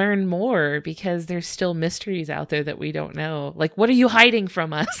to learn more because there's still mysteries out there that we don't know. Like, what are you hiding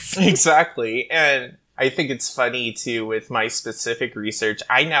from us? Exactly. And I think it's funny too with my specific research.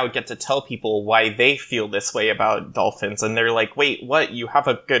 I now get to tell people why they feel this way about dolphins. And they're like, wait, what? You have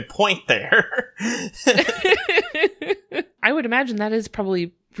a good point there. I would imagine that is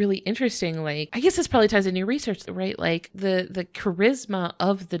probably really interesting. Like, I guess this probably ties into your research, right? Like the charisma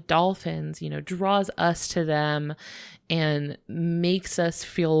of the dolphins, you know, draws us to them and makes us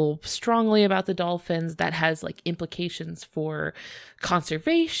feel strongly about the dolphins. That has like implications for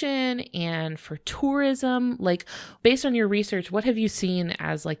conservation and for tourism. Like, based on your research, what have you seen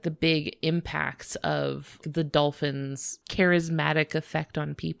as like the big impacts of the dolphins' charismatic effect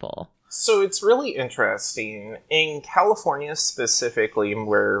on people? So it's really interesting. In California specifically,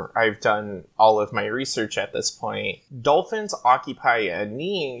 where I've done all of my research at this point, dolphins occupy a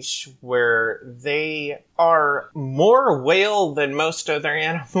niche where they are more whale than most other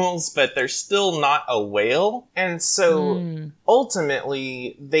animals, but they're still not a whale. And so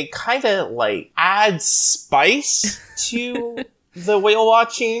ultimately, they kind of like add spice to the whale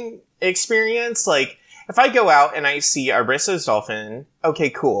watching experience. Like, if I go out and I see a Risso's dolphin, okay,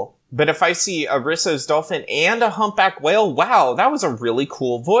 cool. But if I see a Risso's dolphin and a humpback whale, wow, that was a really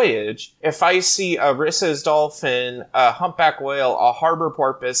cool voyage. If I see a Risso's dolphin, a humpback whale, a harbor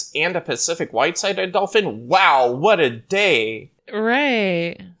porpoise, and a Pacific white-sided dolphin, wow, what a day.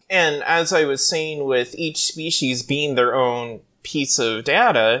 Right. And as I was saying, with each species being their own piece of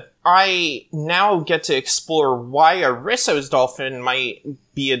data, I now get to explore why a Risso's dolphin might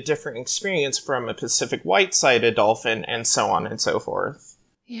be a different experience from a Pacific white-sided dolphin, and so on and so forth.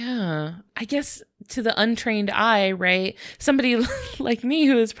 Yeah, I guess to the untrained eye, right? Somebody like me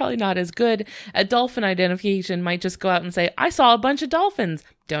who is probably not as good at dolphin identification might just go out and say, I saw a bunch of dolphins.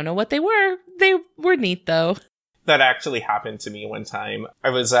 Don't know what they were. They were neat, though. That actually happened to me one time. I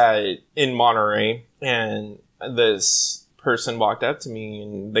was in Monterey, and this person walked up to me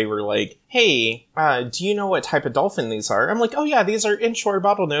and they were like, hey, do you know what type of dolphin these are? I'm like, oh yeah, these are inshore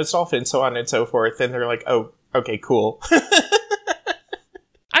bottlenose dolphins, so on and so forth. And they're like, oh, okay, cool.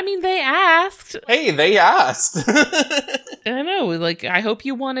 I mean, they asked. Hey, they asked. I know. Like, I hope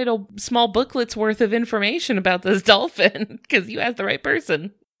you wanted a small booklet's worth of information about this dolphin, because you asked the right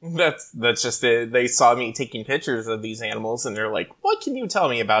person. That's just it. They saw me taking pictures of these animals, and they're like, what can you tell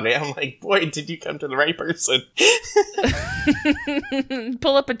me about it? I'm like, boy, did you come to the right person.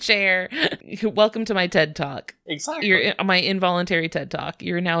 Pull up a chair. Welcome to my TED Talk. Exactly. You're my involuntary TED Talk.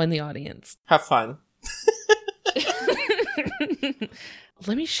 You're now in the audience. Have fun.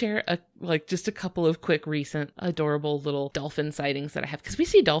 Let me share just a couple of quick recent adorable little dolphin sightings that I have, because we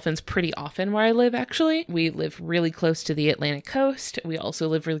see dolphins pretty often where I live, actually. We live really close to the Atlantic coast. We also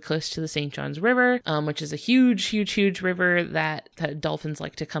live really close to the St. Johns River, which is a huge river that dolphins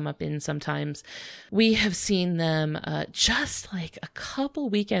like to come up in sometimes. We have seen them just like a couple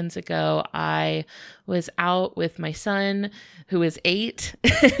weekends ago. I was out with my son, who is 8,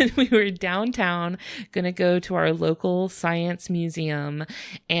 and we were downtown going to go to our local science museum.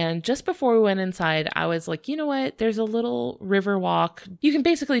 And just before we went inside, I was like, you know what? There's a little river walk. You can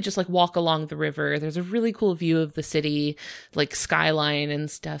basically just like walk along the river. There's a really cool view of the city, like skyline and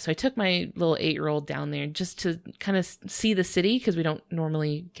stuff. So I took my little 8-year-old down there just to kind of see the city, because we don't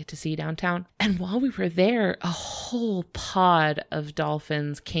normally get to see downtown. And while we were there, a whole pod of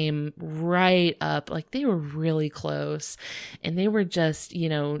dolphins came right up. Like, they were really close, and they were just,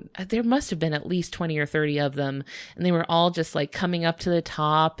 there must have been at least 20 or 30 of them. And they were all just like coming up to the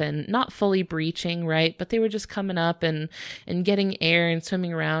top and not fully breaching, right? But they were just coming up and getting air and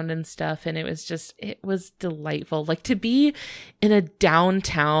swimming around and stuff. And it was delightful. Like, to be in a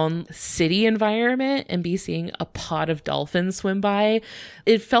downtown city environment and be seeing a pod of dolphins swim by,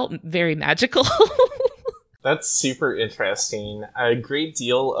 it felt very magical. That's super interesting. A great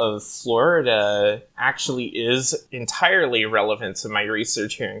deal of Florida actually is entirely relevant to my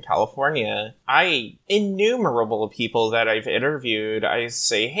research here in California. Innumerable people that I've interviewed, I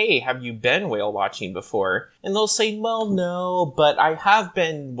say, hey, have you been whale watching before? And they'll say, well, no, but I have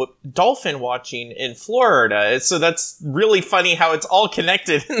been dolphin watching in Florida. So that's really funny how it's all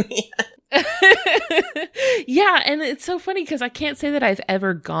connected in the end. Yeah, and it's so funny because I can't say that I've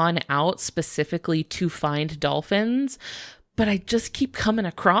ever gone out specifically to find dolphins, but I just keep coming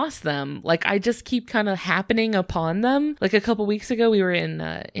across them. Like, I just keep kind of happening upon them. Like, a couple weeks ago, we were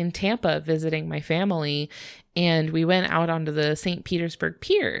in Tampa visiting my family, and we went out onto the St. Petersburg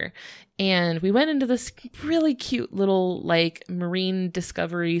Pier. And we went into this really cute little, like, marine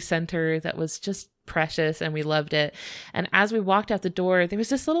discovery center that was just precious, and we loved it. And as we walked out the door, there was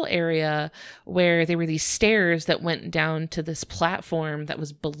this little area where there were these stairs that went down to this platform that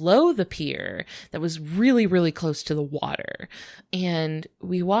was below the pier that was really, really close to the water. And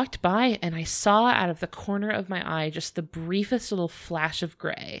we walked by, and I saw out of the corner of my eye just the briefest little flash of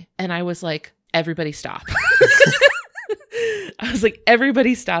gray. And I was like, everybody stop. I was like,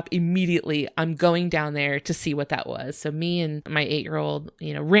 everybody stop immediately. I'm going down there to see what that was. So me and my 8-year-old,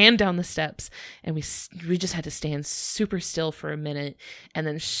 ran down the steps, and we just had to stand super still for a minute. And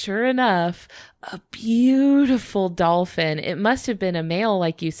then sure enough, a beautiful dolphin. It must have been a male,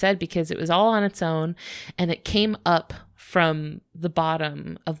 like you said, because it was all on its own, and it came up from the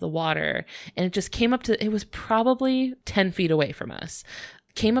bottom of the water, and it just came up to, it was probably 10 feet away from us.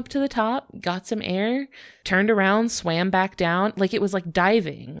 came up to the top, got some air, turned around, swam back down. Like it was like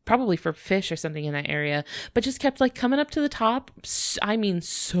diving, probably for fish or something in that area, but just kept like coming up to the top. I mean,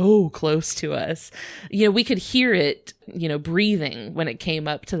 so close to us. You know, we could hear it, you know, breathing when it came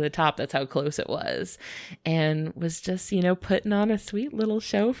up to the top. That's how close it was. And was just, you know, putting on a sweet little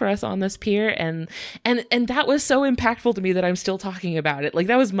show for us on this pier. And that was so impactful to me that I'm still talking about it. Like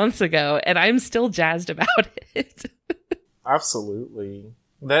that was months ago and I'm still jazzed about it. Absolutely.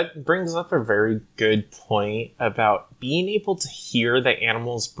 That brings up a very good point about being able to hear the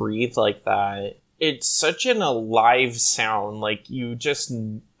animals breathe like that. It's such an alive sound. Like you just,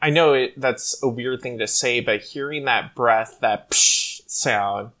 I know that's a weird thing to say, but hearing that breath, that psh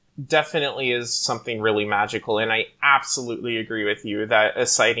sound definitely is something really magical. And I absolutely agree with you that a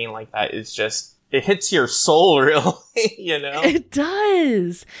sighting like that is just, it hits your soul really, you know? It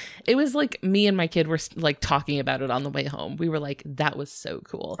does. It was like me and my kid were like talking about it on the way home. We were like, that was so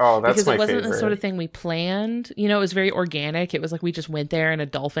cool. Oh, that's because my it wasn't favorite. the sort of thing we planned. You know, it was very organic. It was like we just went there and a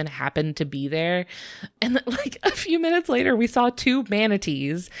dolphin happened to be there. And then, like a few minutes later, we saw 2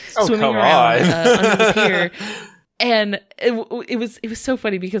 manatees swimming around under the pier. And it was so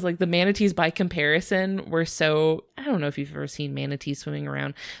funny because like the manatees by comparison were so, I don't know if you've ever seen manatees swimming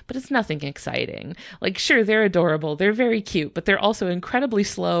around, but it's nothing exciting. Like, sure, they're adorable. They're very cute, but they're also incredibly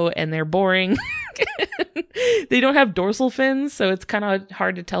slow and they're boring. They don't have dorsal fins, so it's kind of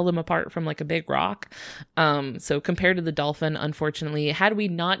hard to tell them apart from like a big rock. So compared to the dolphin, unfortunately, had we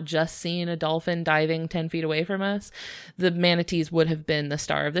not just seen a dolphin diving 10 feet away from us, the manatees would have been the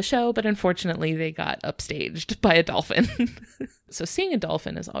star of the show, but unfortunately they got upstaged by a dolphin. So seeing a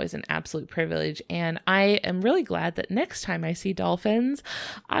dolphin is always an absolute privilege, and I am really glad that next time I see dolphins,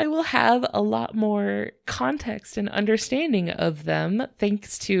 I will have a lot more context and understanding of them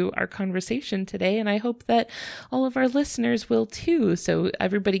thanks to our conversation today, and I hope that all of our listeners will too. So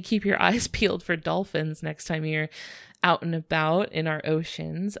everybody keep your eyes peeled for dolphins next time you're out and about in our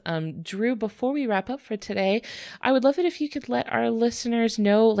oceans. Drew, before we wrap up for today, I would love it if you could let our listeners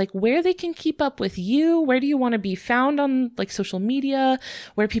know like where they can keep up with you. Where do you want to be found on like social media,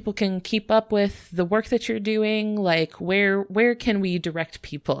 where people can keep up with the work that you're doing? Like where can we direct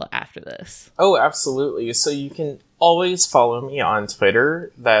people after this? Oh, absolutely. So you can always follow me on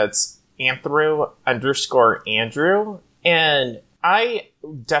Twitter. That's anthro_Andrew. And I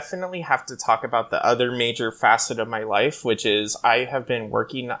definitely have to talk about the other major facet of my life, which is I have been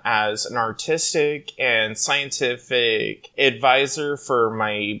working as an artistic and scientific advisor for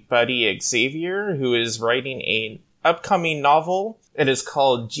my buddy Xavier, who is writing an upcoming novel. It is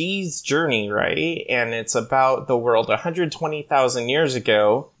called G's Journey, right? And it's about the world 120,000 years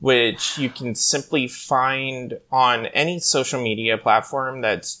ago, which you can simply find on any social media platform.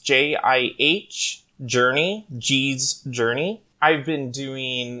 That's JIH Journey, G's Journey. I've been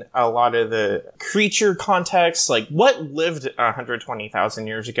doing a lot of the creature context, like what lived 120,000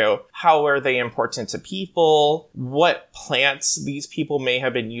 years ago? How are they important to people? What plants these people may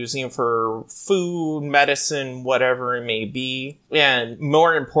have been using for food, medicine, whatever it may be. And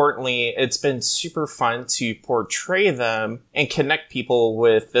more importantly, it's been super fun to portray them and connect people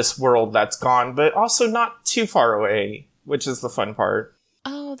with this world that's gone, but also not too far away, which is the fun part.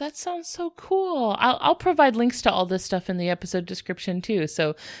 Oh, that sounds so cool. I'll provide links to all this stuff in the episode description too,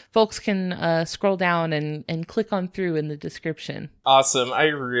 so folks can scroll down and click on through in the description. Awesome. I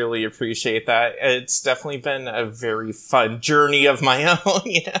really appreciate that. It's definitely been a very fun journey of my own,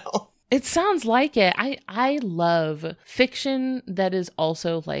 you know? It sounds like it. I love fiction that is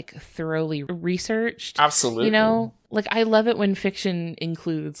also like thoroughly researched. Absolutely. You know, like I love it when fiction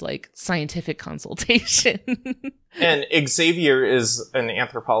includes like scientific consultation. And Xavier is an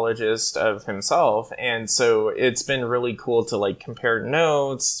anthropologist of himself. And so it's been really cool to like compare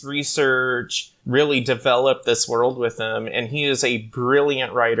notes, research, really develop this world with him. And he is a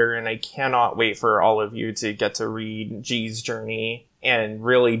brilliant writer. And I cannot wait for all of you to get to read G's Journey and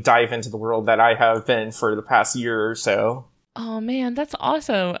really dive into the world that I have been for the past year or so. Oh man, that's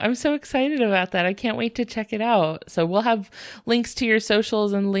awesome. I'm so excited about that. I can't wait to check it out. So we'll have links to your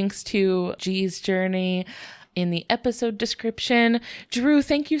socials and links to G's Journey in the episode description. Drew,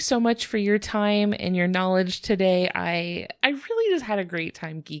 thank you so much for your time and your knowledge today. I really just had a great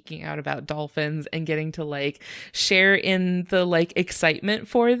time geeking out about dolphins and getting to like share in the like excitement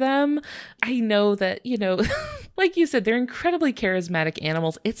for them. I know that, you know, like you said, they're incredibly charismatic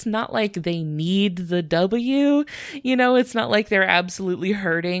animals. It's not like they need the W, you know, it's not like they're absolutely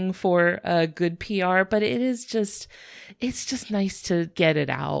hurting for a good PR, but it's just nice to get it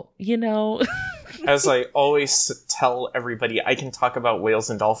out, you know? As I always tell everybody, I can talk about whales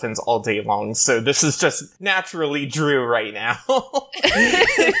and dolphins all day long, so this is just naturally Drew right now.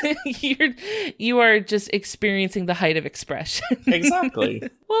 You are just experiencing the height of expression. Exactly.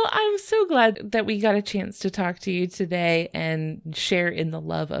 Well, I'm so glad that we got a chance to talk to you today and share in the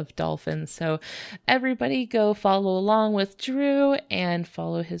love of dolphins. So everybody go follow along with Drew and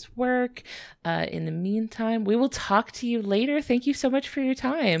follow his work. In the meantime, we will talk to you later. Thank you so much for your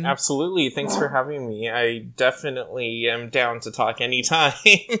time. Absolutely. Thanks for having me. I definitely am down to talk anytime.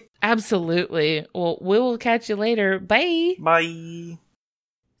 Absolutely. Well, we will catch you later. Bye. Bye.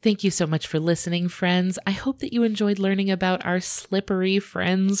 Thank you so much for listening, friends. I hope that you enjoyed learning about our slippery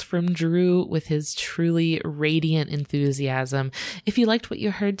friends from Drew with his truly radiant enthusiasm. If you liked what you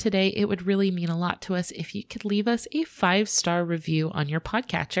heard today, it would really mean a lot to us if you could leave us a 5-star review on your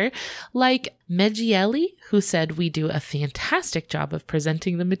podcatcher, like Meggielli, who said we do a fantastic job of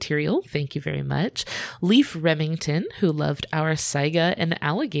presenting the material. Thank you very much. Leaf Remington, who loved our Saiga and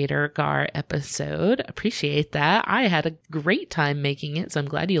Alligator Gar episode. Appreciate that. I had a great time making it, so I'm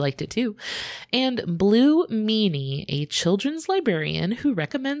glad you liked it too. And Blue Meanie, a children's librarian who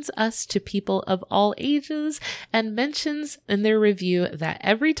recommends us to people of all ages and mentions in their review that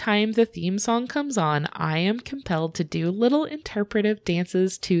every time the theme song comes on, I am compelled to do little interpretive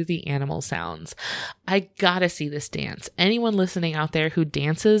dances to the animal sounds. I gotta see this dance. Anyone listening out there who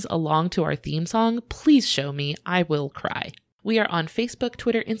dances along to our theme song, please show me. I will cry. We are on Facebook,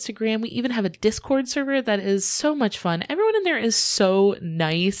 Twitter, Instagram. We even have a Discord server that is so much fun. Everyone in there is so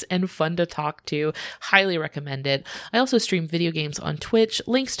nice and fun to talk to. Highly recommend it. I also stream video games on Twitch.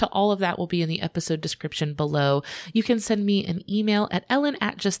 Links to all of that will be in the episode description below. You can send me an email at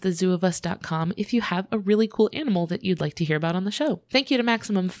ellen@justthezooofus.com if you have a really cool animal that you'd like to hear about on the show. Thank you to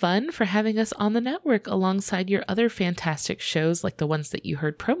Maximum Fun for having us on the network alongside your other fantastic shows like the ones that you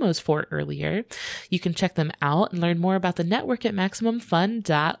heard promos for earlier. You can check them out and learn more about the network at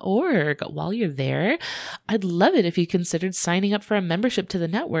MaximumFun.org. While you're there, I'd love it if you considered signing up for a membership to the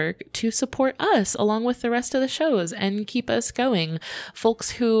network to support us along with the rest of the shows and keep us going.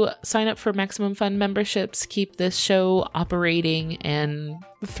 Folks who sign up for Maximum Fun memberships keep this show operating and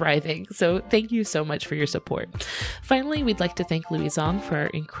thriving. So thank you so much for your support. Finally, we'd like to thank Louis Zong for our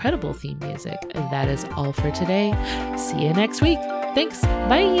incredible theme music. That is all for today. See you next week. Thanks.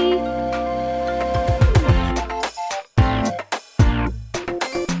 Bye.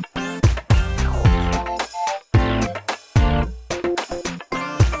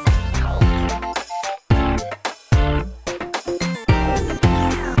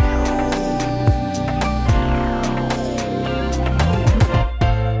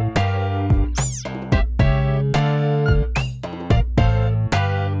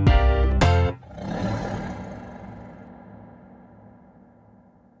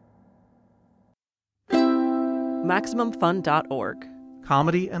 MaximumFun.org.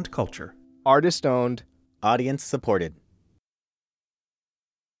 Comedy and culture. Artist owned. Audience supported.